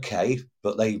 Okay,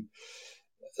 but people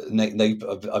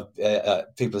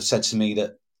have said to me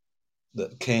that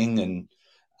King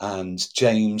and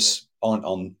James aren't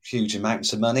on huge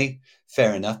amounts of money.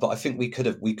 Fair enough, but I think we could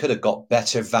have got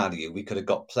better value. We could have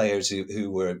got players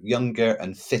who were younger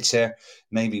and fitter.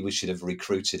 Maybe we should have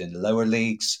recruited in the lower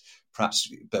leagues.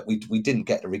 Perhaps, but we didn't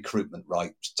get the recruitment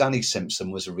right. Danny Simpson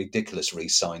was a ridiculous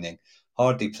re-signing.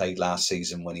 Hardly played last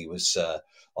season when he was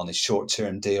on his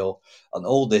short-term deal. And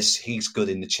all this, he's good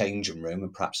in the changing room,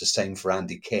 and perhaps the same for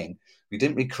Andy King. We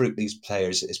didn't recruit these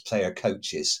players as player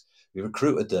coaches. We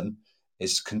recruited them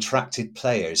is contracted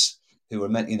players who are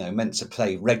meant to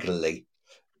play regularly.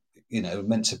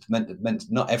 Meant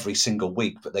not every single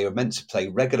week, but they were meant to play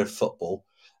regular football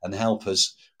and help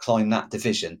us climb that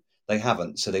division. They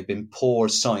haven't, so they've been poor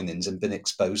signings and been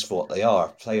exposed for what they are.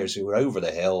 Players who are over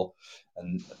the hill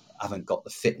and haven't got the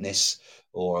fitness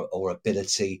or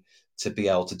ability to be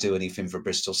able to do anything for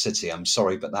Bristol City. I'm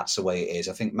sorry, but that's the way it is.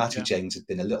 I think Matty James has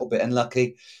been a little bit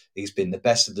unlucky. He's been the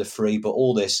best of the three, but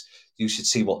all this, you should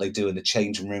see what they do in the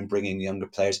changing room, bringing younger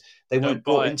players. They weren't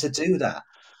brought in to do that.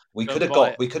 We could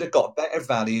have got better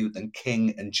value than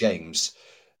King and James,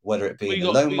 whether it be in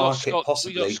the loan market,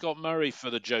 possibly. We got Scott Murray for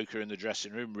the joker in the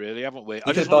dressing room, really, haven't we?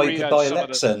 You could buy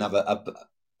Alexa and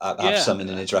have someone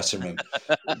in the dressing room.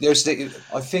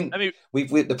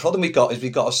 The problem we got is we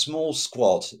got a small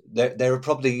squad. There are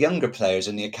probably younger players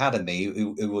in the academy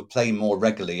who would play more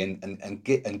regularly and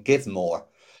give more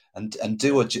and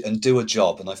do a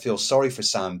job. And I feel sorry for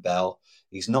Sam Bell.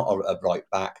 He's not a right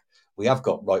back.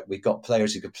 We've got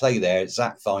players who could play there.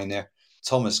 Zach Viner,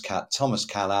 Thomas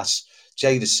Callas,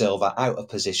 Jay Da Silva out of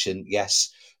position,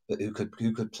 yes, but who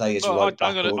could play as right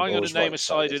back? I'm going to name a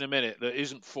side in a minute that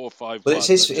isn't 4-5-1. But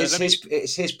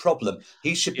it's his problem.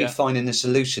 He should be finding a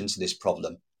solution to this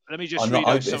problem. Let me just read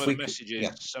out some of the messages.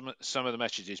 Yeah. Some of the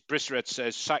messages. Bristol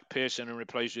says, sack Pearson and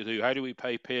replace with who? How do we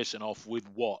pay Pearson off with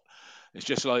what? It's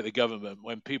just like the government.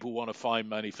 When people want to find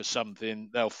money for something,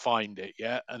 they'll find it,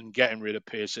 and getting rid of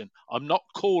Pearson. I'm not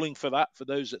calling for that for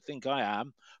those that think I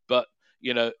am, but,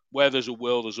 where there's a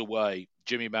will, there's a way.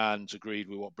 Jimmy Mann's agreed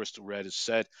with what Bristol Red has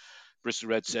said. Bristol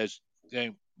Red says,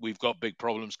 we've got big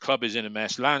problems. Club is in a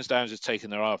mess. Lansdowne has taken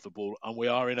their eye off the ball, and we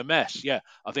are in a mess. Yeah,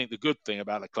 I think the good thing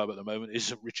about the club at the moment is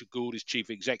that Richard Gould is chief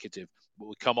executive. But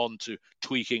we'll come on to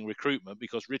tweaking recruitment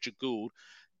because Richard Gould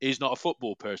is not a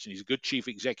football person. He's a good chief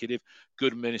executive,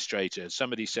 good administrator.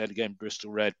 Somebody said, again,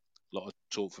 Bristol Red, a lot of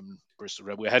talk from Bristol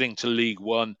Red. We're heading to League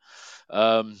One.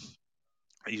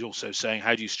 He's also saying,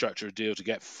 how do you structure a deal to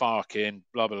get Farke in?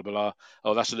 Blah, blah, blah.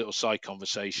 Oh, that's a little side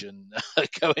conversation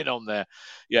going on there.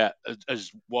 Yeah,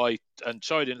 as White, and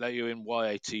sorry I didn't let you in,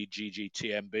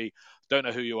 YATGGTMB. Don't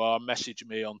know who you are. Message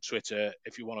me on Twitter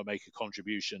if you want to make a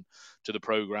contribution to the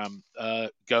programme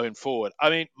going forward.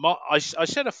 I mean, I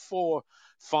said a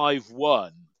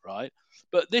 4-5-1, right?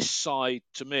 But this side,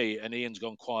 to me, and Ian's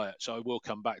gone quiet, so I will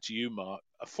come back to you, Mark,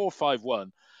 a 4-5-1.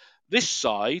 This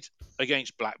side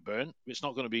against Blackburn, it's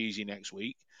not going to be easy next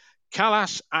week.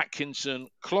 Callas, Atkinson,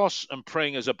 Kloss and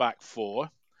Pring as a back four.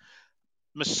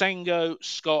 Masengo,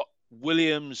 Scott,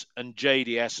 Williams and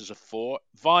JDS as a four.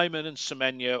 Vyman and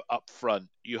Semenyo up front.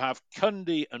 You have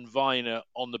Cundy and Viner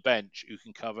on the bench who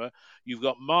can cover. You've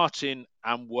got Martin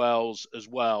and Wells as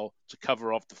well to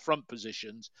cover off the front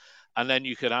positions. And then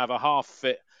you could have a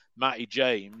half-fit Matty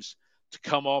James to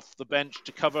come off the bench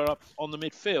to cover up on the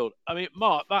midfield. I mean,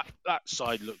 Mark, that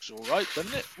side looks all right,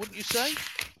 doesn't it? Wouldn't you say?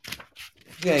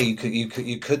 Yeah, you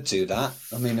could do that.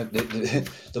 I mean,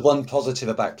 the one positive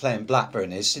about playing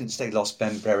Blackburn is since they lost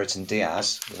Ben Brereton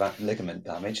Diaz with ligament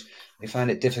damage, they found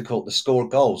it difficult to score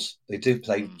goals. They do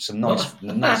play some nice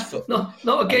football.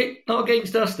 Not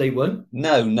against us, they won.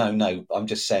 No. I'm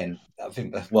just saying. I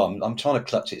think. Well, I'm trying to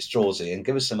clutch at straws here and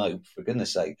give us some hope, for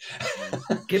goodness' sake.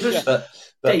 Give us.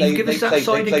 Dave, give us that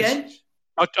side again.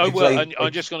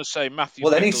 I'm just going to say Matthew.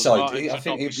 Well, Pickles, any side. Martin, I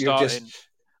think you're just.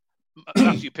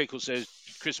 Matthew Pickles says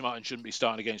Chris Martin shouldn't be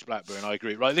starting against Blackburn. I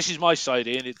agree. Right, this is my side,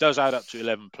 Ian. It does add up to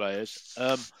 11 players.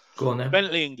 Go on then.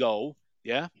 Bentley in goal.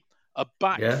 Yeah. A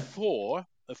back four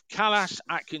of Callas,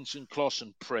 Atkinson, Kloss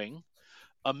and Pring.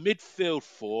 A midfield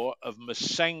four of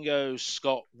Masengo,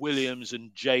 Scott, Williams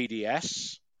and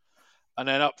JDS. And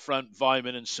then up front,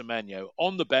 Vyman and Semenyo.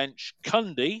 On the bench,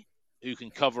 Cundy, who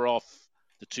can cover off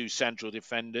the two central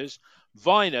defenders.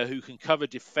 Viner, who can cover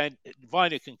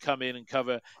Viner can come in and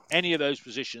cover any of those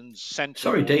positions.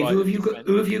 Central. Sorry, Dave. Who have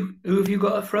you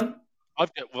got up front?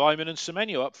 I've got Vyman and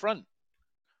Semenyo up front.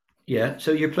 Yeah.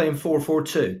 So you're playing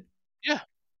 4-4-2. Yeah.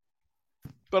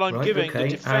 But I'm giving the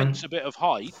defence a bit of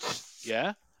height.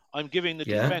 Yeah. I'm giving the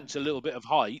defence a little bit of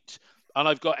height, and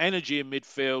I've got energy in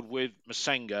midfield with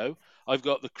Masengo. I've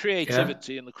got the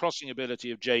creativity and the crossing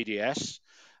ability of JDS,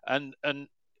 and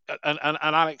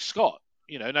Alex Scott.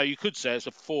 You know, now you could say it's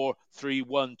a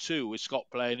 4-3-1-2 with Scott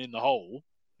playing in the hole,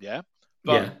 and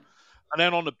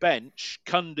then on the bench,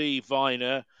 Cundy,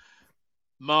 Viner,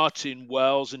 Martin,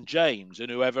 Wells, and James, and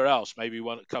whoever else, maybe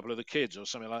a couple of the kids or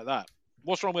something like that.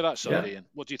 What's wrong with that side, Ian?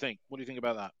 What do you think? What do you think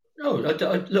about that? No,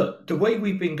 look, the way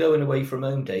we've been going away from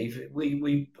home, Dave.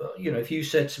 We if you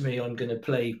said to me I'm going to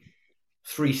play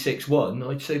 3-6-1,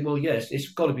 I'd say, well, yes, it's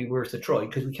got to be worth a try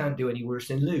because we can't do any worse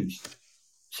than lose.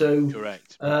 So,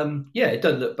 correct. It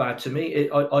doesn't look bad to me.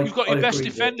 You've got your best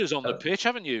defenders on the pitch,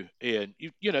 haven't you, Ian?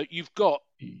 You've got,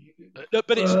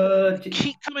 but it's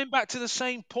keep coming back to the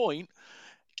same point.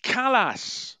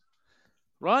 Kalas,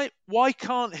 right? Why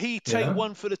can't he take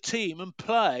one for the team and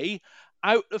play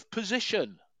out of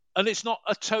position? And it's not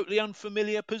a totally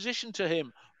unfamiliar position to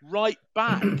him, right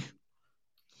back.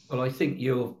 Well, I think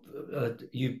what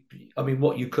you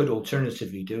could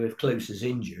alternatively do if Klose is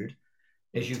injured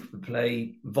is you could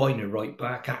play Viner right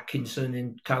back, Atkinson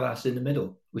and Kalas in the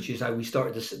middle, which is how we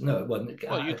started this. No, it wasn't.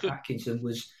 Atkinson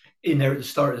was in there at the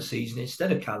start of the season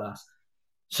instead of Kalas.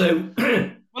 So,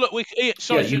 well, look, Ian,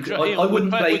 I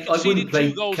wouldn't play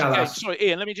Kalas. Sorry,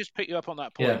 Ian, let me just pick you up on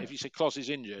that point. Yeah. If you say Klose is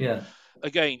injured,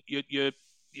 again, you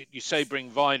say bring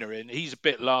Viner in. He's a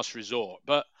bit last resort,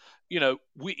 but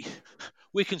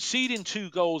we're conceding 2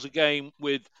 goals a game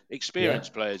with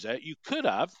experienced players there. You could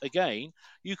have, if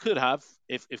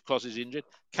Klose is injured,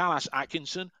 Kalas,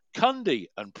 Atkinson, Cundy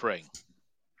and Pring.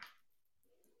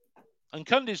 And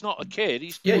Cundy's not a kid.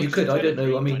 You could. I don't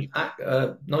know. I mean,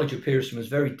 Nigel Pearson was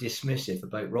very dismissive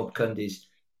about Rob Cundy's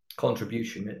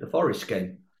contribution at the Forest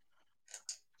game.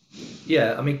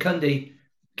 Yeah, I mean, Cundy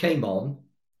came on,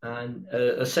 and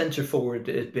a centre forward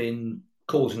that had been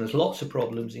causing us lots of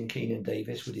problems in Keenan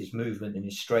Davis with his movement and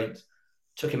his strength,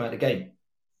 took him out of the game.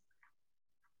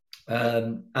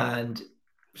 And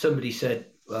somebody said,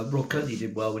 Rob Cundy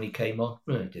did well when he came on.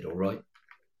 Well, he did all right.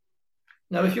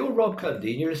 Now, if you're Rob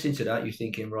Cundy and you're listening to that, you're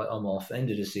thinking, right, I'm off,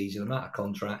 end of the season, I'm out of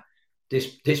contract.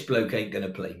 This bloke ain't going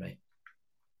to play me.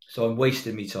 So I'm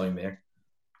wasting my time here.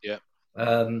 Yeah.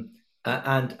 And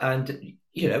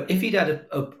if he'd had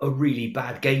a really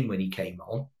bad game when he came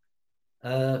on,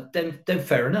 then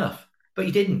fair enough. But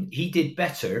he didn't. He did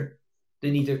better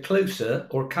than either Klose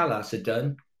or Kalas had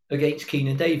done against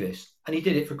Keenan Davis. And he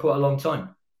did it for quite a long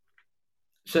time.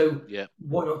 So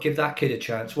why not give that kid a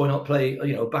chance? Why not play,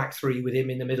 back 3 with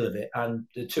him in the middle of it and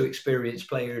the 2 experienced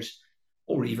players,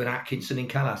 or even Atkinson and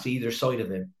Kalas either side of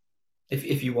him,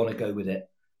 if you want to go with it.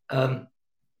 I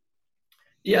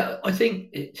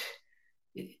think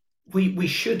we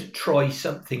should try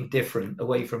something different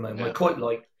away from him. Yeah. I quite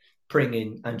like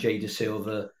Pring and Jay Da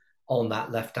Silva on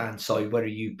that left-hand side, whether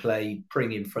you play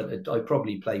Pring in front of... I'd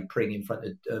probably play Pring in front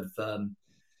of Da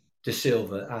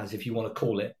Silva as, if you want to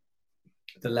call it,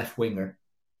 the left winger.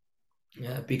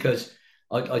 Yeah, because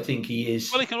I think he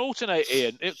is... Well, he can alternate,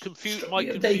 Ian.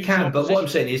 They can, but what I'm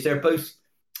saying is they're both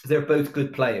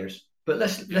good players. But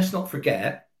let's not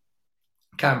forget,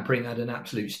 Cam Pring had an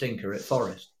absolute stinker at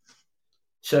Forest.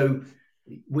 So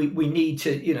we need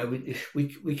to,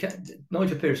 we can.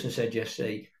 Nigel Pearson said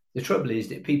yesterday, the trouble is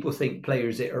that people think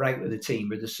players that are out of the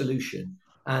team are the solution,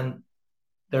 and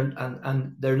they're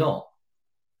not.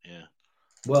 Yeah.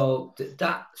 Well,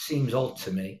 that seems odd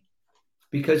to me,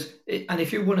 because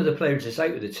if you're one of the players that's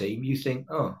out of the team, you think,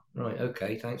 oh, right,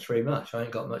 okay, thanks very much. I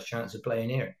ain't got much chance of playing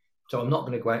here, so I'm not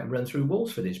going to go out and run through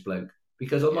walls for this bloke,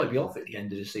 because I might be off at the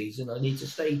end of the season. I need to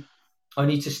stay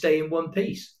in one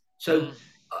piece. So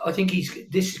I think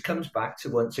this comes back to,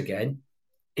 once again,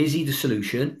 is he the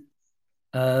solution?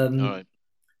 All right.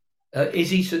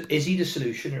 Is he the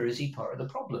solution, or is he part of the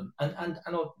problem?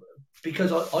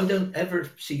 Because I don't ever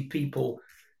see people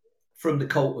from the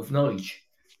cult of Nige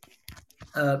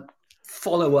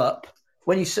follow up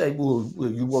when you say, well,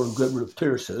 you want to get rid of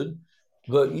Pearson,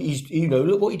 but he's,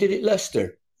 look what he did at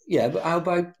Leicester. Yeah, but how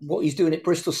about what he's doing at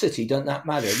Bristol City? Doesn't that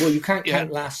matter? Well, you can't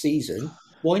count last season.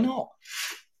 Why not?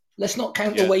 Let's not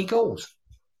count away goals.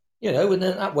 And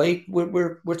then that way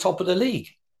we're top of the league.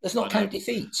 Let's not count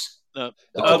defeats. No.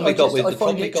 The problem we got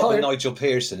with Nigel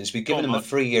Pearson is we've given him a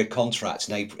 3-year contract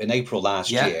in April last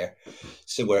year,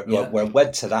 so we're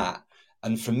wed to that.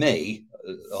 And for me,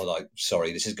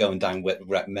 this is going down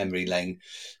memory lane,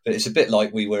 but it's a bit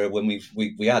like we were when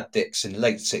we had Dix in the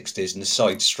late 60s, and the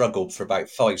side struggled for about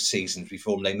 5 seasons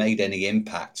before they made any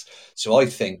impact. So I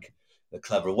think the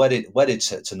club are wedded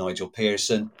to Nigel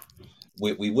Pearson.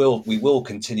 We will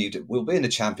continue to. We'll be in the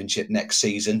Championship next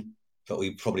season, but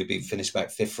we'll probably be finished about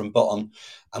 5th from bottom,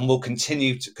 and we'll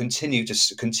continue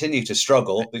to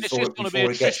struggle before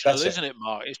it gets better, isn't it,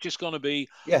 Mark? It's just going to be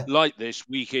like this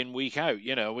week in, week out.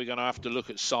 We're going to have to look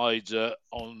at sides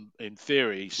in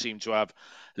theory, seem to have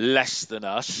less than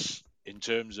us in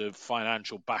terms of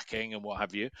financial backing and what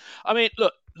have you. I mean,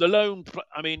 look, the loan.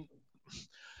 I mean,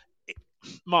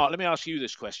 Mark, let me ask you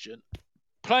this question: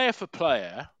 player for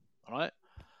player, right?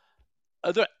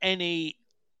 Are there any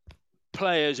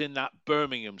players in that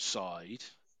Birmingham side,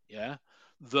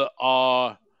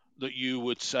 that you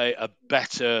would say are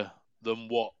better than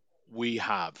what we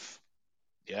have,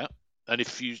 and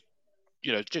if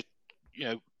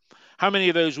How many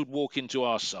of those would walk into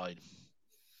our side?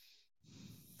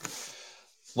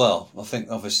 Well, I think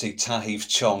obviously Tahith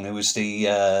Chong, who was the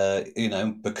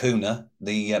Bakuna,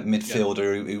 the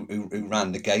midfielder who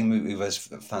ran the game, who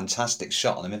was a fantastic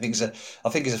shot on him. I think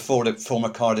he's a former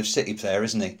Cardiff City player,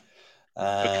 isn't he?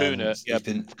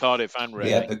 Bakuna, Cardiff and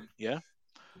Reading.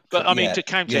 But I mean, to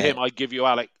counter him, I give you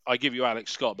Alex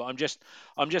Scott. But I'm just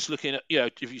looking at,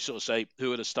 if you sort of say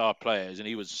who are the star players, and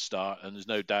he was a star, and there's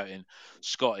no doubting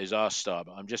Scott is our star.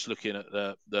 But I'm just looking at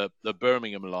the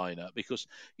Birmingham lineup because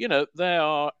they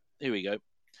are. Here we go.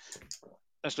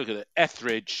 Let's look at it.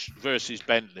 Etheridge versus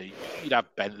Bentley. You'd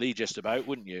have Bentley just about,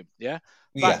 wouldn't you? Yeah.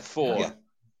 Back four,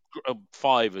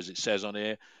 5 as it says on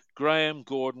here. Graham,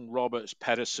 Gordon, Roberts,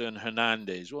 Pedersen,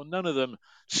 Hernandez. Well, none of them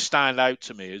stand out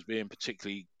to me as being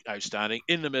particularly outstanding.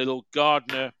 In the middle,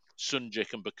 Gardner,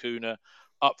 Sunjic and Bakuna.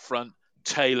 Up front,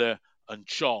 Taylor and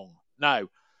Chong. Now,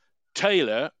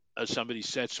 Taylor, as somebody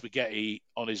said, spaghetti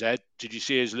on his head. Did you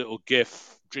see his little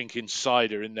gif drinking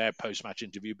cider in their post-match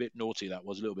interview? A bit naughty, that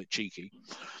was, a little bit cheeky.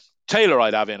 Taylor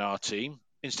I'd have in our team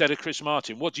instead of Chris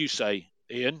Martin. What do you say,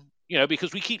 Ian?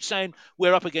 Because we keep saying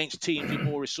we're up against teams with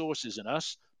more resources than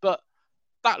us. But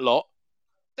that lot,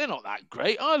 they're not that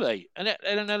great, are they? And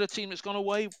another team that's gone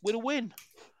away with a win.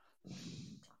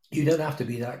 You don't have to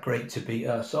be that great to beat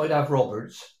us. I'd have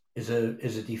Roberts as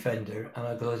a defender, and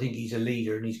I think he's a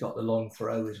leader and he's got the long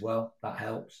throw as well. That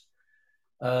helps.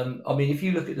 If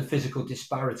you look at the physical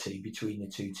disparity between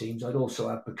the two teams, I'd also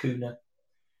have Bakuna.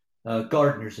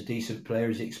 Gardner's a decent player,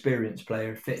 he's an experienced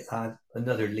player, fit lad,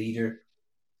 another leader.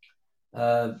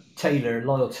 Lyle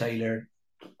Taylor,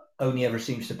 only ever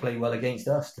seems to play well against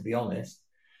us, to be honest.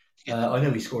 I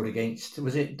know he scored against,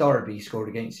 was it Derby he scored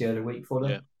against the other week for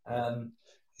them?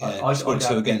 He scored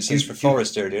 2 against us for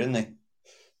Forest earlier, didn't he?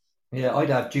 Yeah,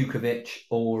 I'd have Djukovic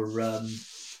or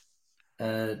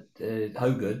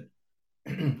Hogan.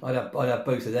 I'd have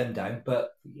both of them down. But,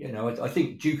 I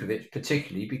think Djukovic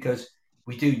particularly because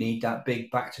we do need that big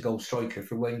back-to-goal striker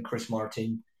for when Chris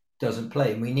Martin doesn't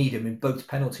play. And we need him in both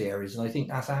penalty areas. And I think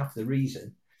that's half the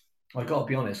reason. I've got to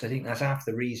be honest, I think that's half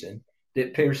the reason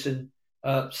that Pearson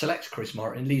selects Chris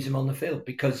Martin, leaves him on the field,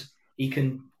 because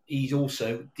he's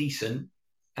also decent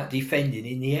at defending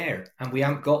in the air, and we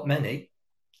haven't got many.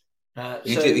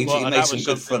 He made some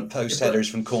good front post headers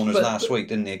from corners last week,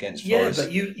 didn't he, against Forest?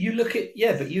 But you look at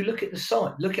the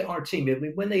side, look at our team.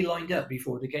 When they lined up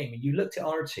before the game, and you looked at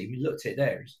our team, you looked at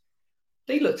theirs,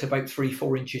 they looked about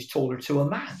 3-4 inches taller to a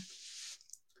man,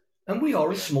 and we are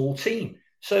a small team,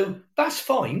 so that's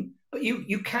fine. But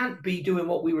you can't be doing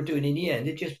what we were doing in the end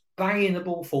and just banging the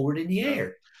ball forward in the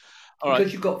air.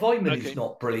 Because you've got Vyman who's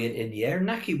not brilliant in the air.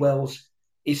 Naki Wells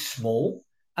is small.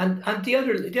 And the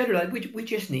other lad, we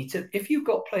just need to, if you've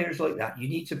got players like that, you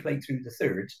need to play through the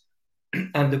thirds.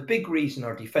 And the big reason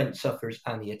our defence suffers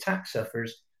and the attack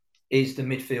suffers is the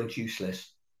midfield's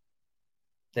useless.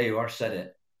 There you are, said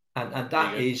it. And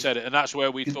that is said it, and that's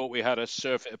where we thought we had a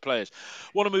surfeit of players.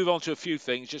 Want to move on to a few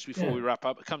things just before we wrap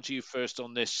up. I'll come to you first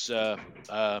on this, Mark.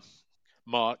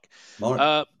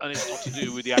 And it's not to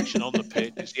do with the action on the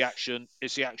pitch. It's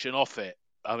the action off it.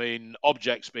 I mean,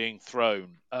 objects being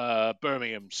thrown.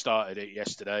 Birmingham started it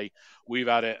yesterday. We've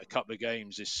had it a couple of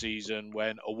games this season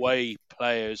when away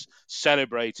players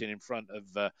celebrating in front of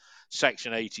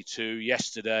Section 82.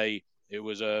 Yesterday, it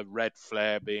was a red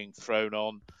flare being thrown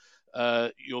on.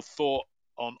 Your thought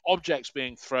on objects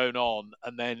being thrown on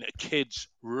and then kids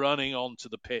running onto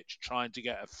the pitch trying to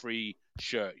get a free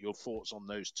shirt. Your thoughts on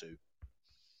those two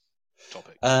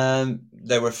topics?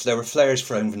 There were flares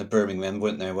thrown from the Birmingham,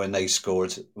 weren't there, when they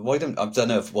scored? I don't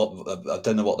know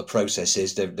what the process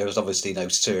is. There was obviously no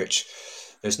search.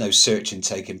 There's no searching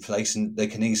taking place, and they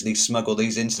can easily smuggle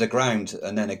these into the ground.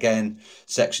 And then again,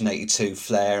 Section 82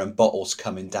 flare and bottles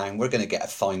coming down. We're going to get a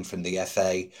fine from the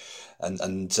FA.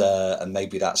 And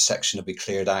maybe that section will be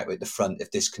cleared out at the front if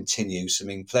this continues. I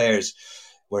mean, players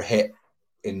were hit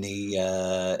in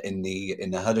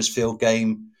the Huddersfield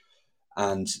game,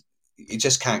 and it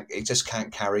just can't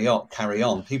carry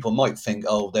on. People might think,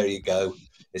 oh, there you go,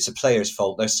 it's a player's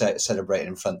fault. They're celebrating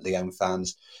in front of the home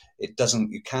fans.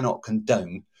 You cannot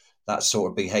condone that sort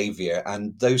of behaviour,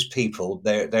 and those people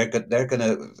they're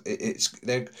gonna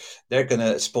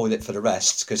spoil it for the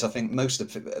rest, because I think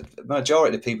the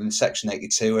majority of the people in Section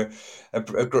 82 are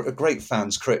great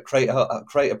fans, create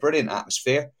a brilliant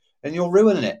atmosphere, and you're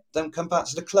ruining it. Don't come back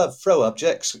to the club, throw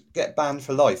objects, get banned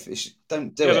for life.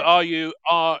 Don't do it. But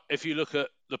if you look at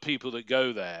the people that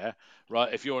go there,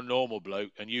 right? If you're a normal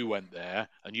bloke and you went there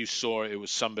and you saw it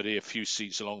was somebody a few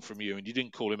seats along from you, and you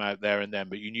didn't call him out there and then,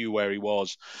 but you knew where he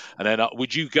was, and then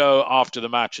would you go after the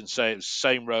match and say it was the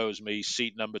same row as me,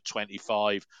 seat number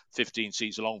 25, 15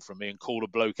 seats along from me, and call a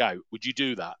bloke out? Would you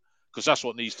do that? Because that's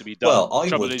what needs to be done. Well,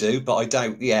 I would do, but I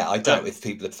doubt. Yeah, I doubt if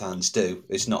fans do.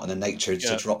 It's not in the nature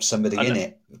to drop somebody in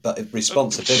it. But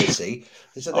responsibility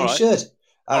is that they should.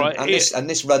 And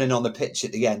this running on the pitch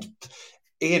at the end,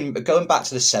 Ian, going back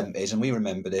to the 70s, and we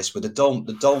remember this with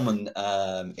the Dolman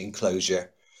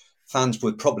enclosure, fans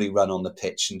would probably run on the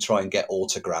pitch and try and get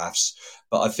autographs.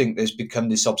 But I think there's become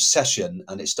this obsession,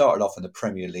 and it started off in the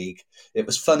Premier League. It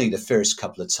was funny the first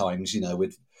couple of times,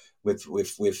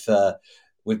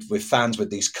 with fans with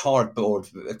these cardboard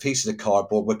pieces of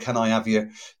cardboard. Well, can I have your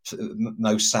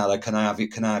Mo Salah? Can I have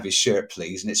your shirt,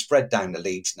 please? And it's spread down the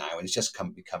leagues now, and it's just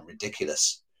become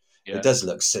ridiculous. Yeah. It does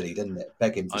look silly, doesn't it?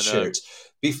 Begging for shirts.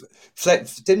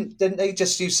 Didn't they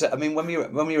just use that? I mean, when we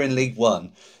were in League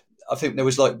One, I think there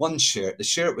was like one shirt. The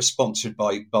shirt was sponsored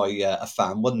by a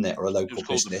fan, wasn't it, or a local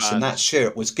business, and that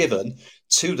shirt was given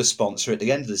to the sponsor at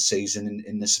the end of the season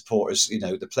in the supporters,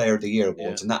 the Player of the Year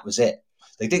awards, and that was it.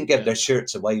 They didn't give their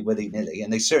shirts away willy-nilly,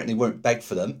 and they certainly weren't begged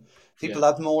for them. People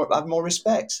had more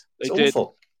respect. It's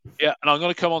awful. Yeah, and I'm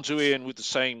going to come on to Ian with the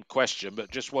same question,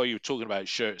 but just while you were talking about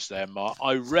shirts there, Mark,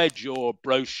 I read your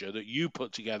brochure that you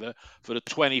put together for the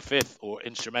 25th, or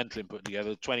instrumental in putting together,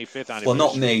 the 25th anniversary. Well,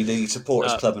 not me, the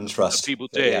Supporters Club and Trust. People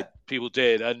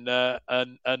did, and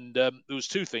there was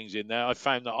two things in there. I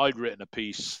found that I'd written a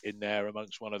piece in there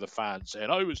amongst one of the fans saying,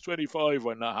 I was 25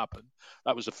 when that happened.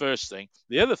 That was the first thing.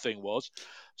 The other thing was,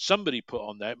 somebody put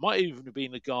on there, it might even have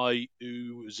been the guy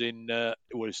who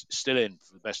was still in,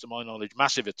 for the best of my knowledge,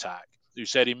 Massive Attack, who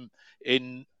said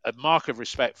in a mark of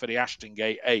respect for the Ashton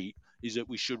Gate 8 is that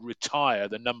we should retire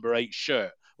the number 8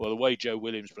 shirt. Well, the way Joe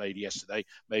Williams played yesterday,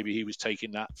 maybe he was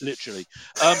taking that literally.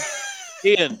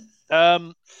 Ian,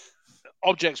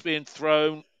 objects being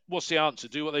thrown, what's the answer?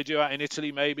 Do what they do out in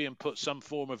Italy maybe and put some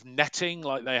form of netting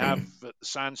like they have at the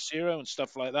San Siro and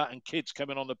stuff like that, and kids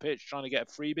coming on the pitch trying to get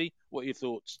a freebie? What are your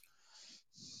thoughts?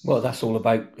 Well, that's all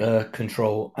about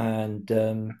control and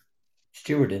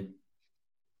stewarding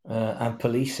and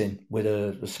policing with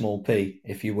a small p,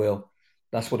 if you will.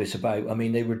 That's what it's about. I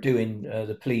mean, they were doing,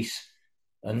 the police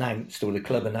announced, or the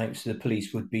club announced, the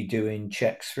police would be doing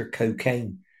checks for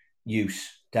cocaine use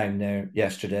down there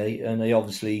yesterday, and they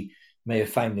obviously may have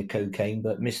found the cocaine,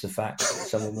 but missed the fact that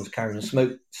someone was carrying a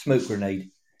smoke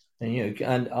grenade.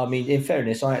 And I mean, in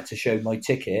fairness, I had to show my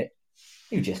ticket.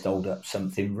 You just hold up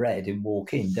something red and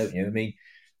walk in, don't you? I mean,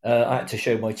 I had to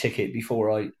show my ticket before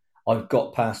I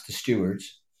got past the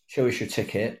stewards. Show us your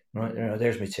ticket, right?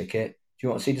 There's my ticket. Do you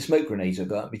want to see the smoke grenades I've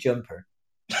got on my jumper?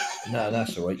 No,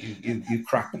 that's all right. You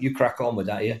crack on with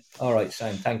that, yeah. All right,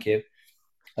 Sam. Thank you.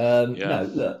 No,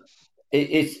 look,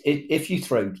 if you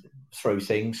throw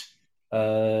things,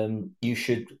 you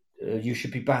should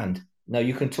be banned. Now,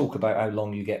 you can talk about how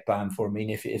long you get banned for. I mean,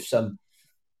 if some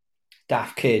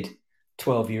daft kid,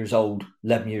 12 years old,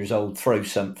 11 years old,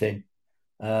 throws something,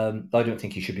 I don't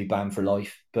think he should be banned for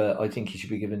life, but I think he should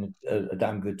be given a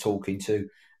damn good talking to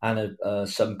and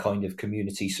some kind of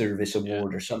community service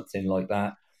award or something like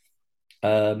that.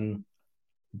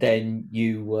 Then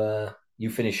you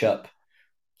finish up.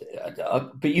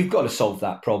 But you've got to solve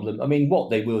that problem. I mean, what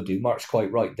they will do, Mark's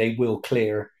quite right, they will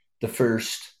clear the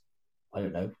first,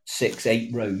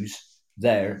 6-8 rows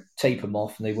there, tape them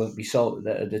off, and they won't be sold.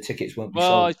 The tickets won't be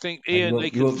sold. Well, I think, Ian, they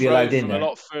could throw from a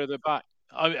lot further back.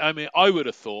 I mean, I would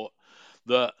have thought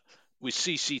that with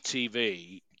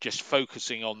CCTV just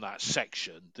focusing on that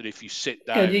section, that if you sit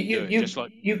down,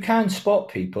 you can spot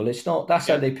people. It's not. That's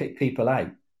how they pick people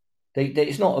out.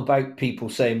 It's not about people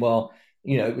saying, well,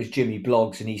 it was Jimmy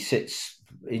Bloggs and he sits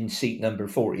in seat number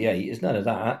 48. There's none of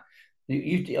that.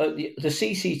 The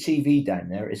CCTV down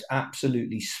there is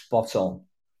absolutely spot on.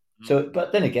 So,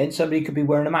 but then again, somebody could be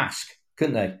wearing a mask,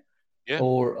 couldn't they? Yeah.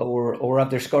 Or have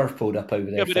their scarf pulled up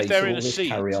over their face. But if they're in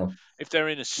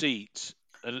a seat,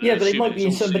 but they might be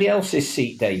in somebody else's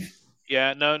seat, Dave.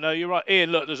 Yeah, no, you're right,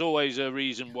 Ian. Look, there's always a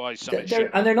reason why something. They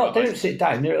don't sit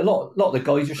down. A lot of the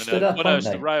guys are stood up. Well, no, it's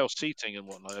the rail seating and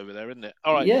whatnot over there, isn't it?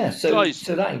 All right. Yeah, so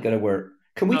that ain't going to work.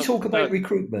 Can we talk about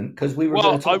recruitment? Because we were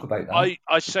going to talk about that.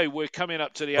 I say we're coming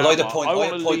up to the hour. I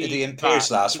appointed Ian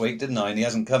Pearce last week, didn't I? And he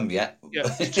hasn't come yet. Yeah,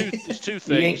 there's two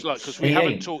things, because we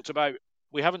haven't talked about.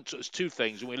 There's two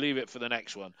things, and we leave it for the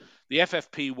next one. The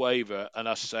FFP waiver and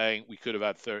us saying we could have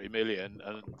had 30 million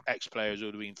and ex-players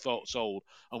would have been sold,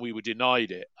 and we were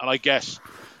denied it. And I guess,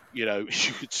 you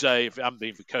could say if it hadn't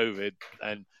been for COVID,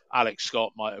 and Alex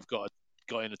Scott might have got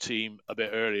in a team a bit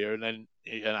earlier, and then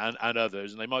and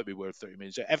others, and they might be worth 30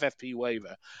 million. So FFP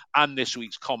waiver and this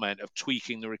week's comment of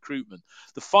tweaking the recruitment.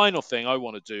 The final thing I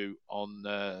want to do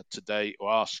on today,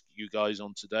 or ask you guys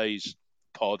on today's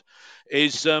pod,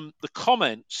 is the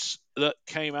comments that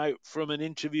came out from an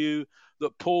interview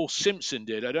that Paul Simpson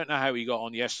did. I don't know how he got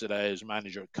on yesterday as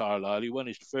manager at Carlisle. He won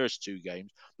his first 2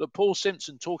 games. But Paul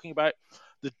Simpson talking about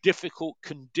the difficult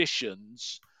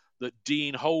conditions that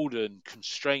Dean Holden,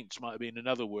 constraints might have been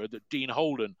another word, that Dean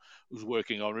Holden was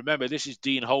working on. Remember, this is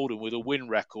Dean Holden with a win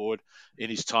record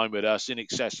in his time with us in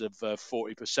excess of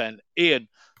 40%. Ian,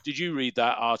 did you read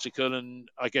that article? And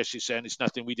I guess you're saying it's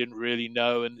nothing we didn't really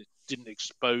know and didn't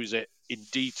expose it in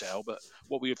detail, but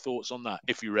what were your thoughts on that,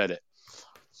 if you read it?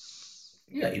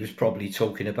 Yeah, he was probably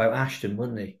talking about Ashton,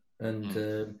 wasn't he?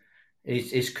 And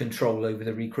his control over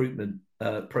the recruitment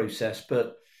process.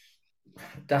 But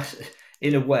that's,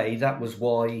 in a way, that was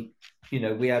why,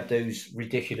 we had those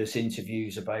ridiculous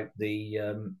interviews about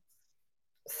the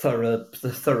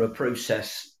thorough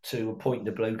process to appoint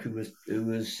the bloke who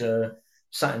was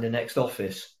sat in the next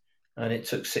office, and it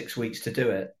took 6 weeks to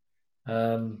do it.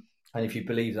 And if you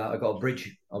believe that, I got a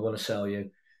bridge I want to sell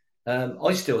you.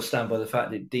 I still stand by the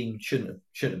fact that Dean shouldn't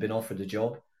have been offered the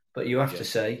job, but you have to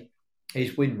say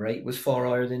his win rate was far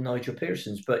higher than Nigel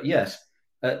Pearson's. But yes,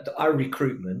 our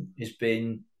recruitment has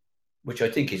been, which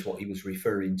I think is what he was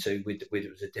referring to, with it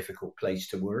was a difficult place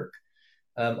to work.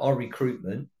 Our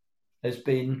recruitment has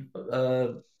been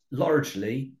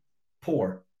largely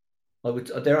poor.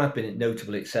 There have been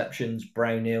notable exceptions,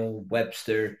 Brownhill,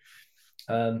 Webster,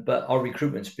 but our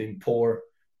recruitment's been poor.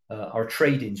 Our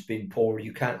trading's been poor.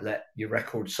 You can't let your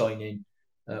record signing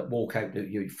walk out,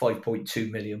 your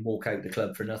 5.2 million walk out the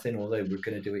club for nothing, although we're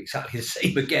going to do exactly the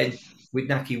same again with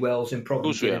Nahki Wells and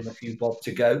probably give him a few bob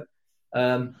to go.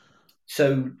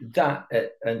 So that,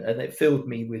 and it filled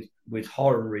me with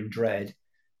horror and dread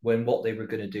when what they were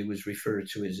going to do was referred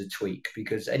to as a tweak,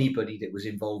 because anybody that was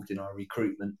involved in our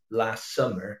recruitment last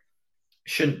summer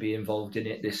shouldn't be involved in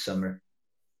it this summer.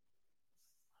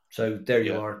 So there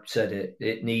you are, said it.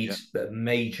 It needs a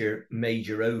major,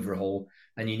 major overhaul,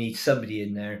 and you need somebody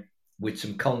in there with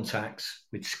some contacts,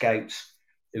 with scouts,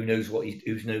 who knows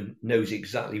knows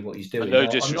exactly what he's doing.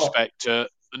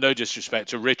 No disrespect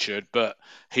to Richard, but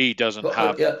he doesn't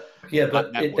have.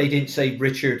 But they didn't say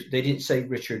Richard. They didn't say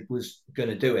Richard was going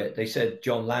to do it. They said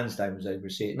John Lansdowne was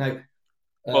overseeing it.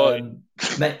 Now,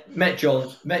 met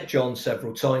John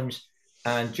several times,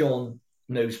 and John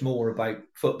knows more about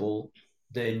football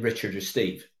than Richard or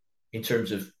Steve in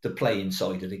terms of the playing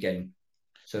side of the game.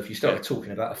 So if you started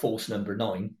talking about a false number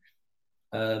 9,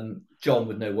 John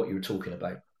would know what you were talking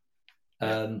about.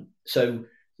 So,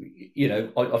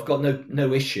 I've got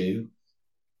no issue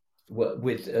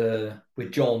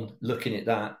with John looking at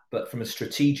that, but from a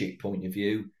strategic point of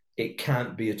view, it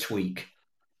can't be a tweak.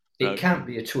 It can't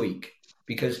be a tweak,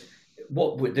 because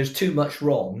there's too much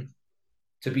wrong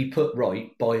to be put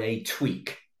right by a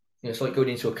tweak. It's like going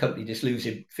into a company that's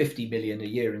losing 50 million a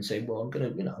year and saying, well, I'm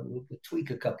going to, we'll tweak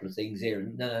a couple of things here.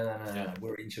 No.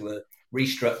 We're into a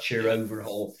restructure,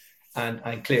 overhaul,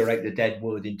 and clear out the dead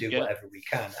wood and do whatever we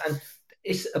can. And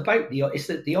it's about the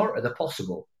art of the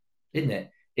possible, isn't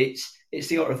it? It's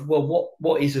the art of, well,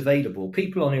 what is available?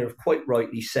 People on here have quite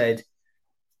rightly said,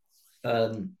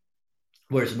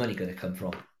 where's the money going to come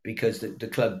from? Because the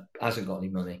club hasn't got any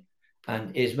money.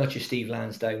 And as much as Steve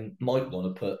Lansdowne might want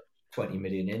to put 20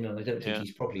 million in, and I don't think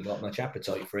he's probably got much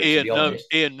appetite for it, to be honest.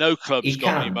 No club's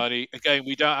got any money. Again,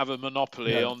 we don't have a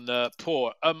monopoly on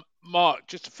Port. Mark,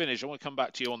 just to finish, I want to come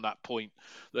back to you on that point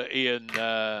that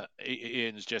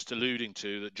Ian's just alluding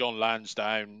to, that John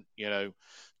Lansdowne,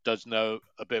 does know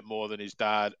a bit more than his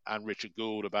dad and Richard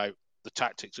Gould about the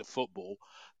tactics of football.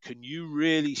 Can you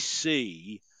really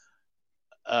see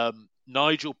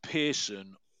Nigel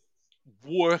Pearson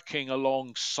working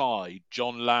alongside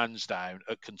John Lansdowne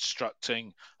at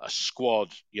constructing a squad?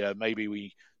 Maybe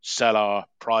we sell our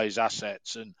prize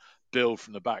assets and build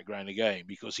from the background again,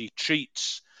 because he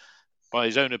treats, by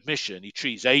his own admission, he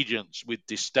treats agents with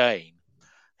disdain.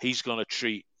 He's going to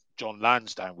treat John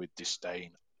Lansdowne with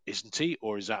disdain, isn't he?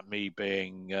 Or is that me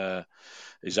being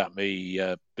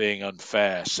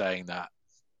unfair saying that?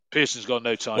 Pearson's got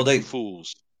no time for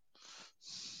fools.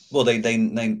 Well, they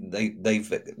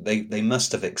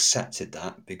must have accepted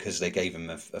that, because they gave him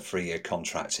a 3-year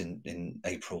contract in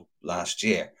April last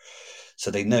year, so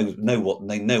they know what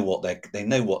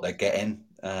they're getting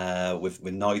with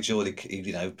Nigel.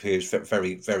 He appears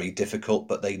very, very difficult,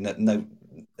 but they know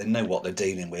what they're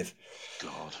dealing with.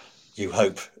 God, you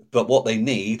hope. But what they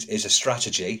need is a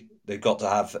strategy. They've got to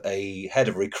have a head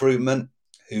of recruitment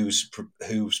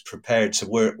who's prepared to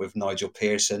work with Nigel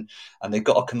Pearson, and they've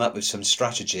got to come up with some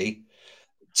strategy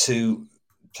to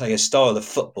play a style of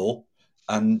football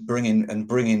and bring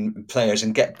in players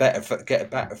and get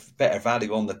better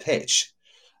value on the pitch.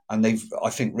 And I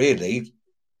think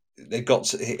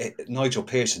Nigel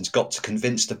Pearson's got to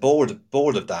convince the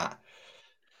board of that.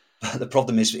 But the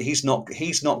problem is he's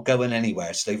not going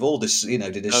anywhere. So they've all they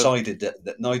decided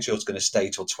that Nigel's going to stay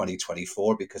till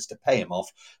 2024 because to pay him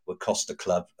off would cost the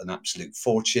club an absolute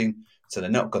fortune. So they're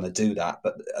not going to do that.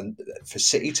 But for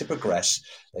City to progress,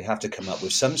 they have to come up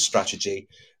with some strategy,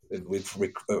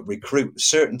 recruit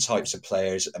certain types of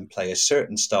players and play a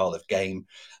certain style of game.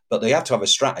 But they have to have a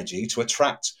strategy to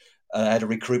attract head of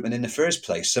recruitment in the first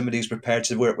place. Somebody who's prepared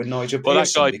to work with Nigel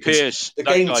Pearson. That guy Pearce. The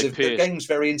game's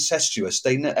very incestuous.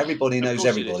 Everybody knows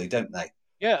everybody, don't they?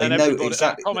 Yeah, they and know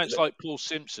exactly. Comments like Paul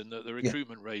Simpson that the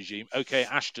recruitment regime. Okay,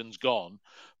 Ashton's gone,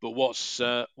 but what's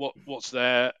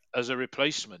there as a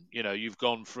replacement? You've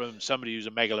gone from somebody who's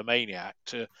a megalomaniac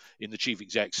to, in the chief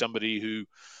exec, somebody who,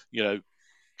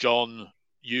 John,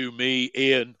 you, me,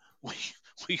 Ian,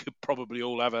 we could probably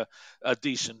all have a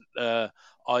decent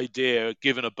idea,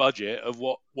 given a budget, of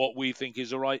what we think is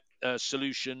the right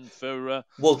solution for.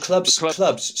 Small clubs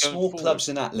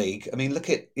in that league. I mean, look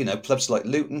at clubs like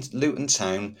Luton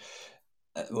Town.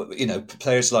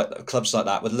 Players like clubs like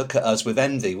that would look at us with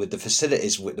envy, with the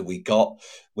facilities that we got,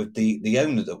 with the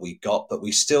owner that we got, but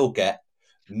we still get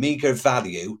meager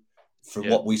value for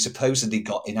what we supposedly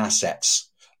got in assets.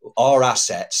 Our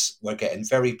assets, we're getting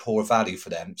very poor value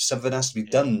for them. Something has to be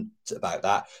done about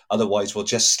that. Otherwise, we'll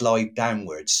just slide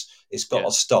downwards. It's got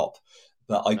to stop.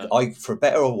 But I, for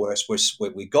better or worse,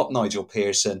 we got Nigel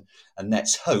Pearson, and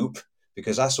let's hope,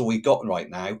 because that's all we got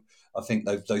right now. I think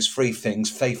those three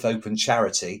things: faith, hope, and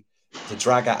charity, to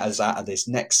drag us out of this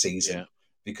next season.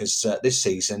 Because this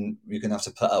season you're going to have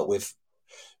to put up with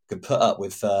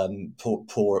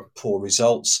poor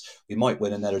results. We might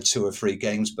win another 2 or 3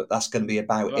 games, but that's going to be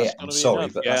about it. I'm sorry,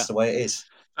 but that's the way it is.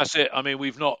 That's it. I mean,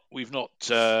 we've not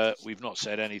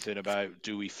said anything about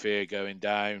do we fear going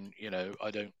down.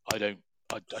 I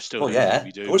still don't think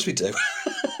we do. Of course we do.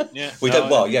 We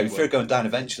fear going down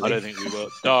eventually. I don't think we will.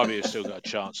 Derby has still got a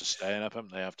chance of staying up,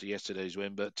 haven't they, after yesterday's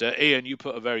win? But Ian, you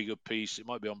put a very good piece. It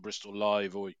might be on Bristol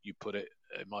Live, or you put it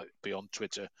might be on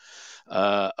Twitter,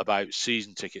 about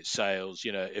season ticket sales.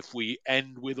 If we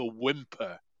end with a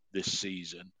whimper this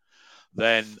season,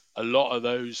 then a lot of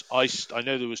those, I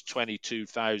know there was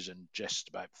 22,000, just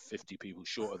about 50 people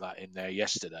short of that in there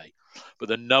yesterday, but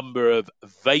the number of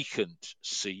vacant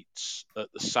seats at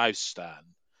the South Stand,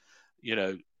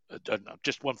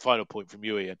 just one final point from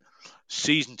you, Ian.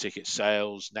 Season ticket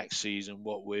sales next season,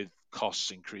 what with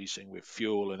costs increasing, with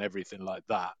fuel and everything like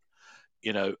that,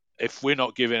 if we're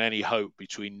not given any hope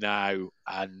between now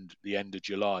and the end of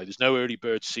July, there's no early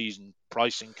bird season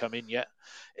pricing come in yet.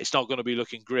 It's not going to be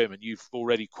looking grim. And you've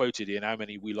already quoted in how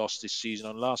many we lost this season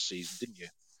on last season, didn't you?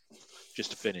 Just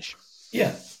to finish.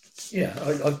 Yeah.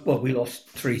 We lost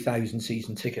 3,000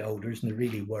 season ticket holders, and the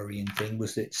really worrying thing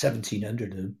was that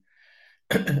 1,700 of them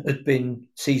had been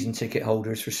season ticket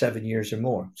holders for 7 years or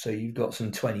more. So you've got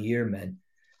some 20-year men,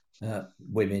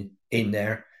 women in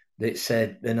there that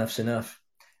said enough's enough.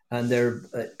 And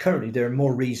currently there are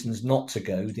more reasons not to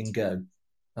go than go.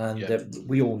 And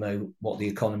we all know what the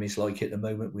economy is like at the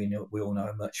moment. We all know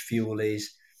how much fuel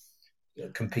is.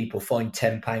 Can people find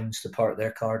 £10 to park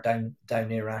their car down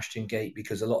near Ashton Gate,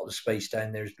 because a lot of the space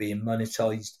down there is being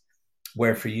monetised,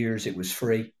 where for years it was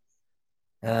free.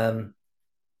 I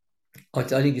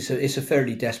think it's a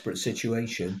fairly desperate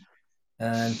situation,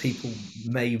 and people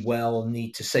may well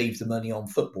need to save the money on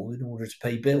football in order to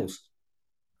pay bills.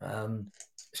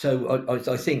 So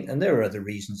I think, and there are other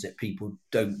reasons that people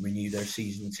don't renew their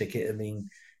season ticket. I mean,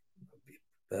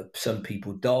 some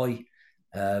people die,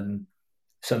 some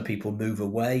people move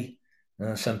away,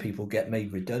 some people get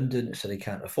made redundant so they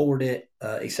can't afford it,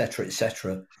 etc.,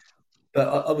 etc. But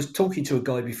I was talking to a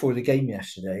guy before the game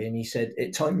yesterday, and he said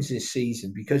at times this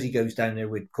season, because he goes down there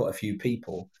with quite a few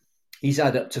people, he's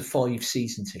had up to 5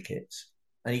 season tickets,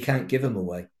 and he can't give them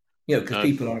away. Because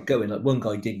people aren't going. Like one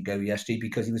guy didn't go yesterday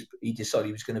because he decided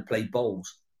he was going to play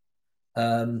bowls.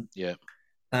 And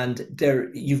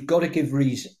you've got to give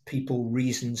people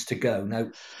reasons to go.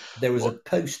 Now, there was a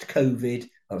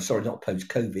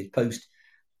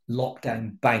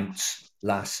post-lockdown bounce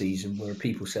last season where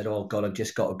people said, "Oh God, I've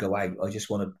just got to go out. I just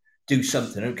want to do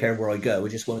something. I don't care where I go. I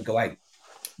just want to go out."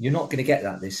 You're not going to get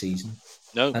that this season.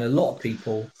 No. And a lot of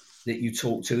people that you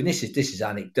talk to, and this is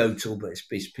anecdotal, but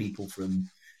it's people from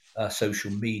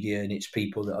social media, and it's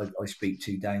people that I speak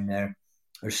to down there,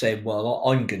 are saying, well,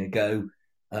 I'm going to go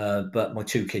But my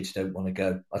 2 kids don't want to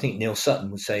go. I think Neil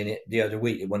Sutton was saying it the other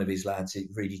week that one of his lads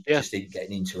really just isn't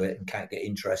getting into it and can't get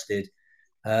interested.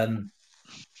 And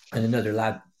another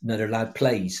lad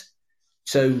plays.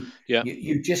 So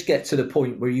you just get to the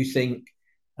point where you think,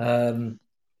 that,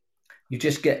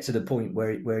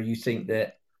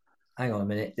 hang on a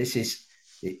minute, this is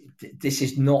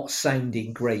not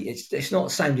sounding great. It's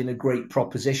not sounding a great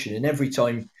proposition. And every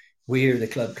time we hear the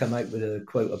club come out with a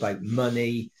quote about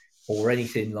money or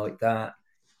anything like that,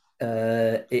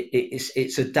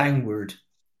 it's a downward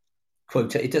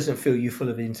quote. It doesn't fill you full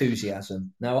of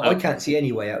enthusiasm. Now, I can't see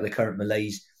any way out of the current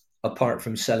malaise apart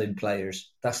from selling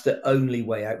players. That's the only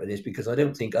way out of this, because I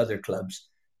don't think other clubs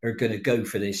are going to go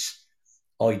for this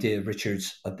idea,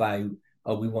 Richards, about,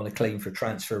 we want to claim for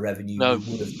transfer revenue we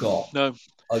would have got. No.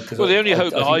 Well, the only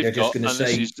hope that I've got, and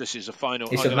this is a final,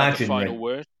 it's imaginary. Final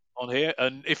word on here,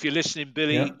 and if you're listening,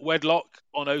 Billy Wedlock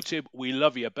on OTIB, we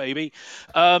love you, baby.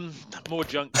 More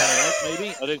junk coming out,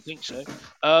 maybe? I don't think so.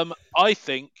 I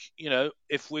think,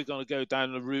 if we're going to go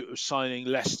down the route of signing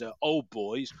Leicester old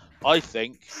boys, I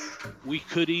think we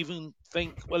could even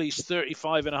think, well, he's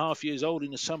 35 and a half years old in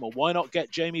the summer. Why not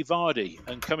get Jamie Vardy?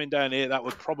 And coming down here, that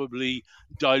would probably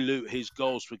dilute his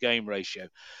goals per game ratio.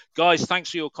 Guys, thanks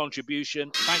for your contribution.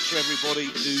 Thanks for everybody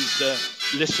who's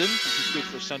listened, which is good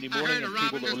for a Sunday morning, and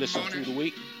people that will listen through the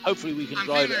week. Hopefully we can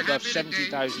drive it above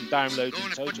 70,000 downloads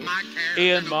in total.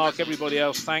 Ian, Mark, everybody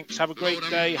else, thanks. Have a great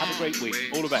day. Have a great week.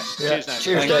 All the best. Cheers now.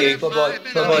 Cheers, Dave. Bye-bye.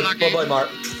 Bye-bye. Bye-bye, Mark.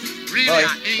 Bye.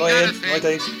 Bye, Ian. Bye,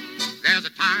 Dave. There's a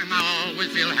time I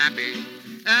always feel happy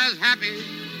as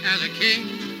a king,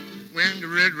 when the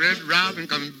red robin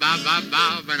comes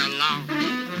bobbing along.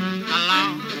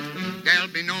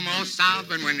 There'll be no more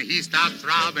sobbing when he starts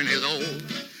throbbing his old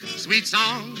sweet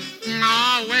song.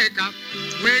 Oh, wake up,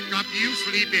 you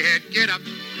sleepyhead, get up,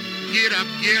 get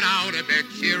out of bed,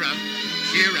 cheer up,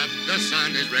 the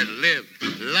sun is red, live,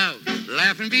 love,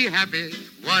 laugh and be happy.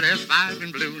 What is five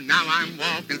and blue? Now I'm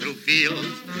walking through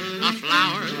fields of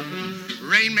flowers.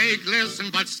 Rain may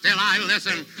glisten, but still I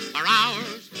listen for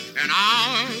hours and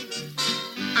hours.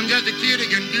 I'm just a kid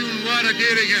again, doing what I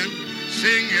did again,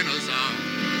 singing a song.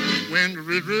 When the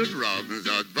red robins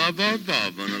are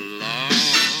bobbing along.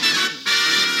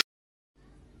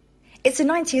 It's the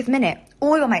 90th minute.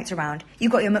 All your mates around.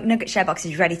 You've got your McNugget share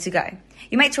boxes ready to go.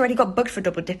 Your mates already got booked for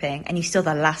double dipping, and you still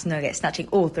the last nugget, snatching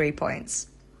all 3 points.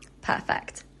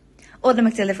 Perfect. Order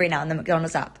McDelivery now on the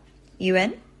McDonald's app. You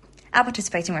in? At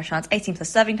participating restaurants, 18 plus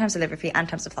serving times, delivery fee and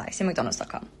time supply. See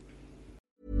mcdonalds.com.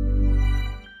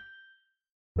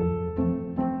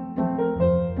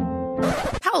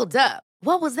 Hold up.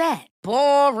 What was that?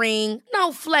 Boring.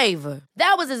 No flavor.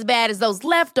 That was as bad as those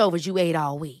leftovers you ate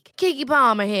all week. Keke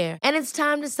Palmer here, and it's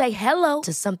time to say hello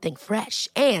to something fresh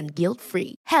and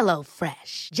guilt-free. Hello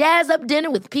Fresh. Jazz up dinner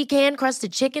with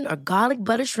pecan-crusted chicken or garlic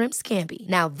butter shrimp scampi.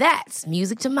 Now that's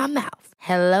music to my mouth.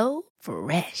 Hello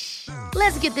Fresh.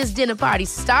 Let's get this dinner party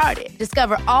started.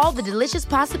 Discover all the delicious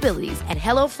possibilities at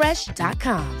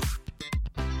HelloFresh.com.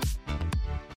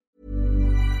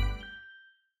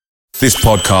 This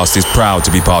podcast is proud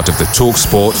to be part of the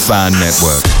TalkSport Fan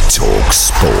Network.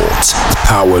 TalkSport.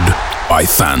 Powered by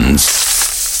fans.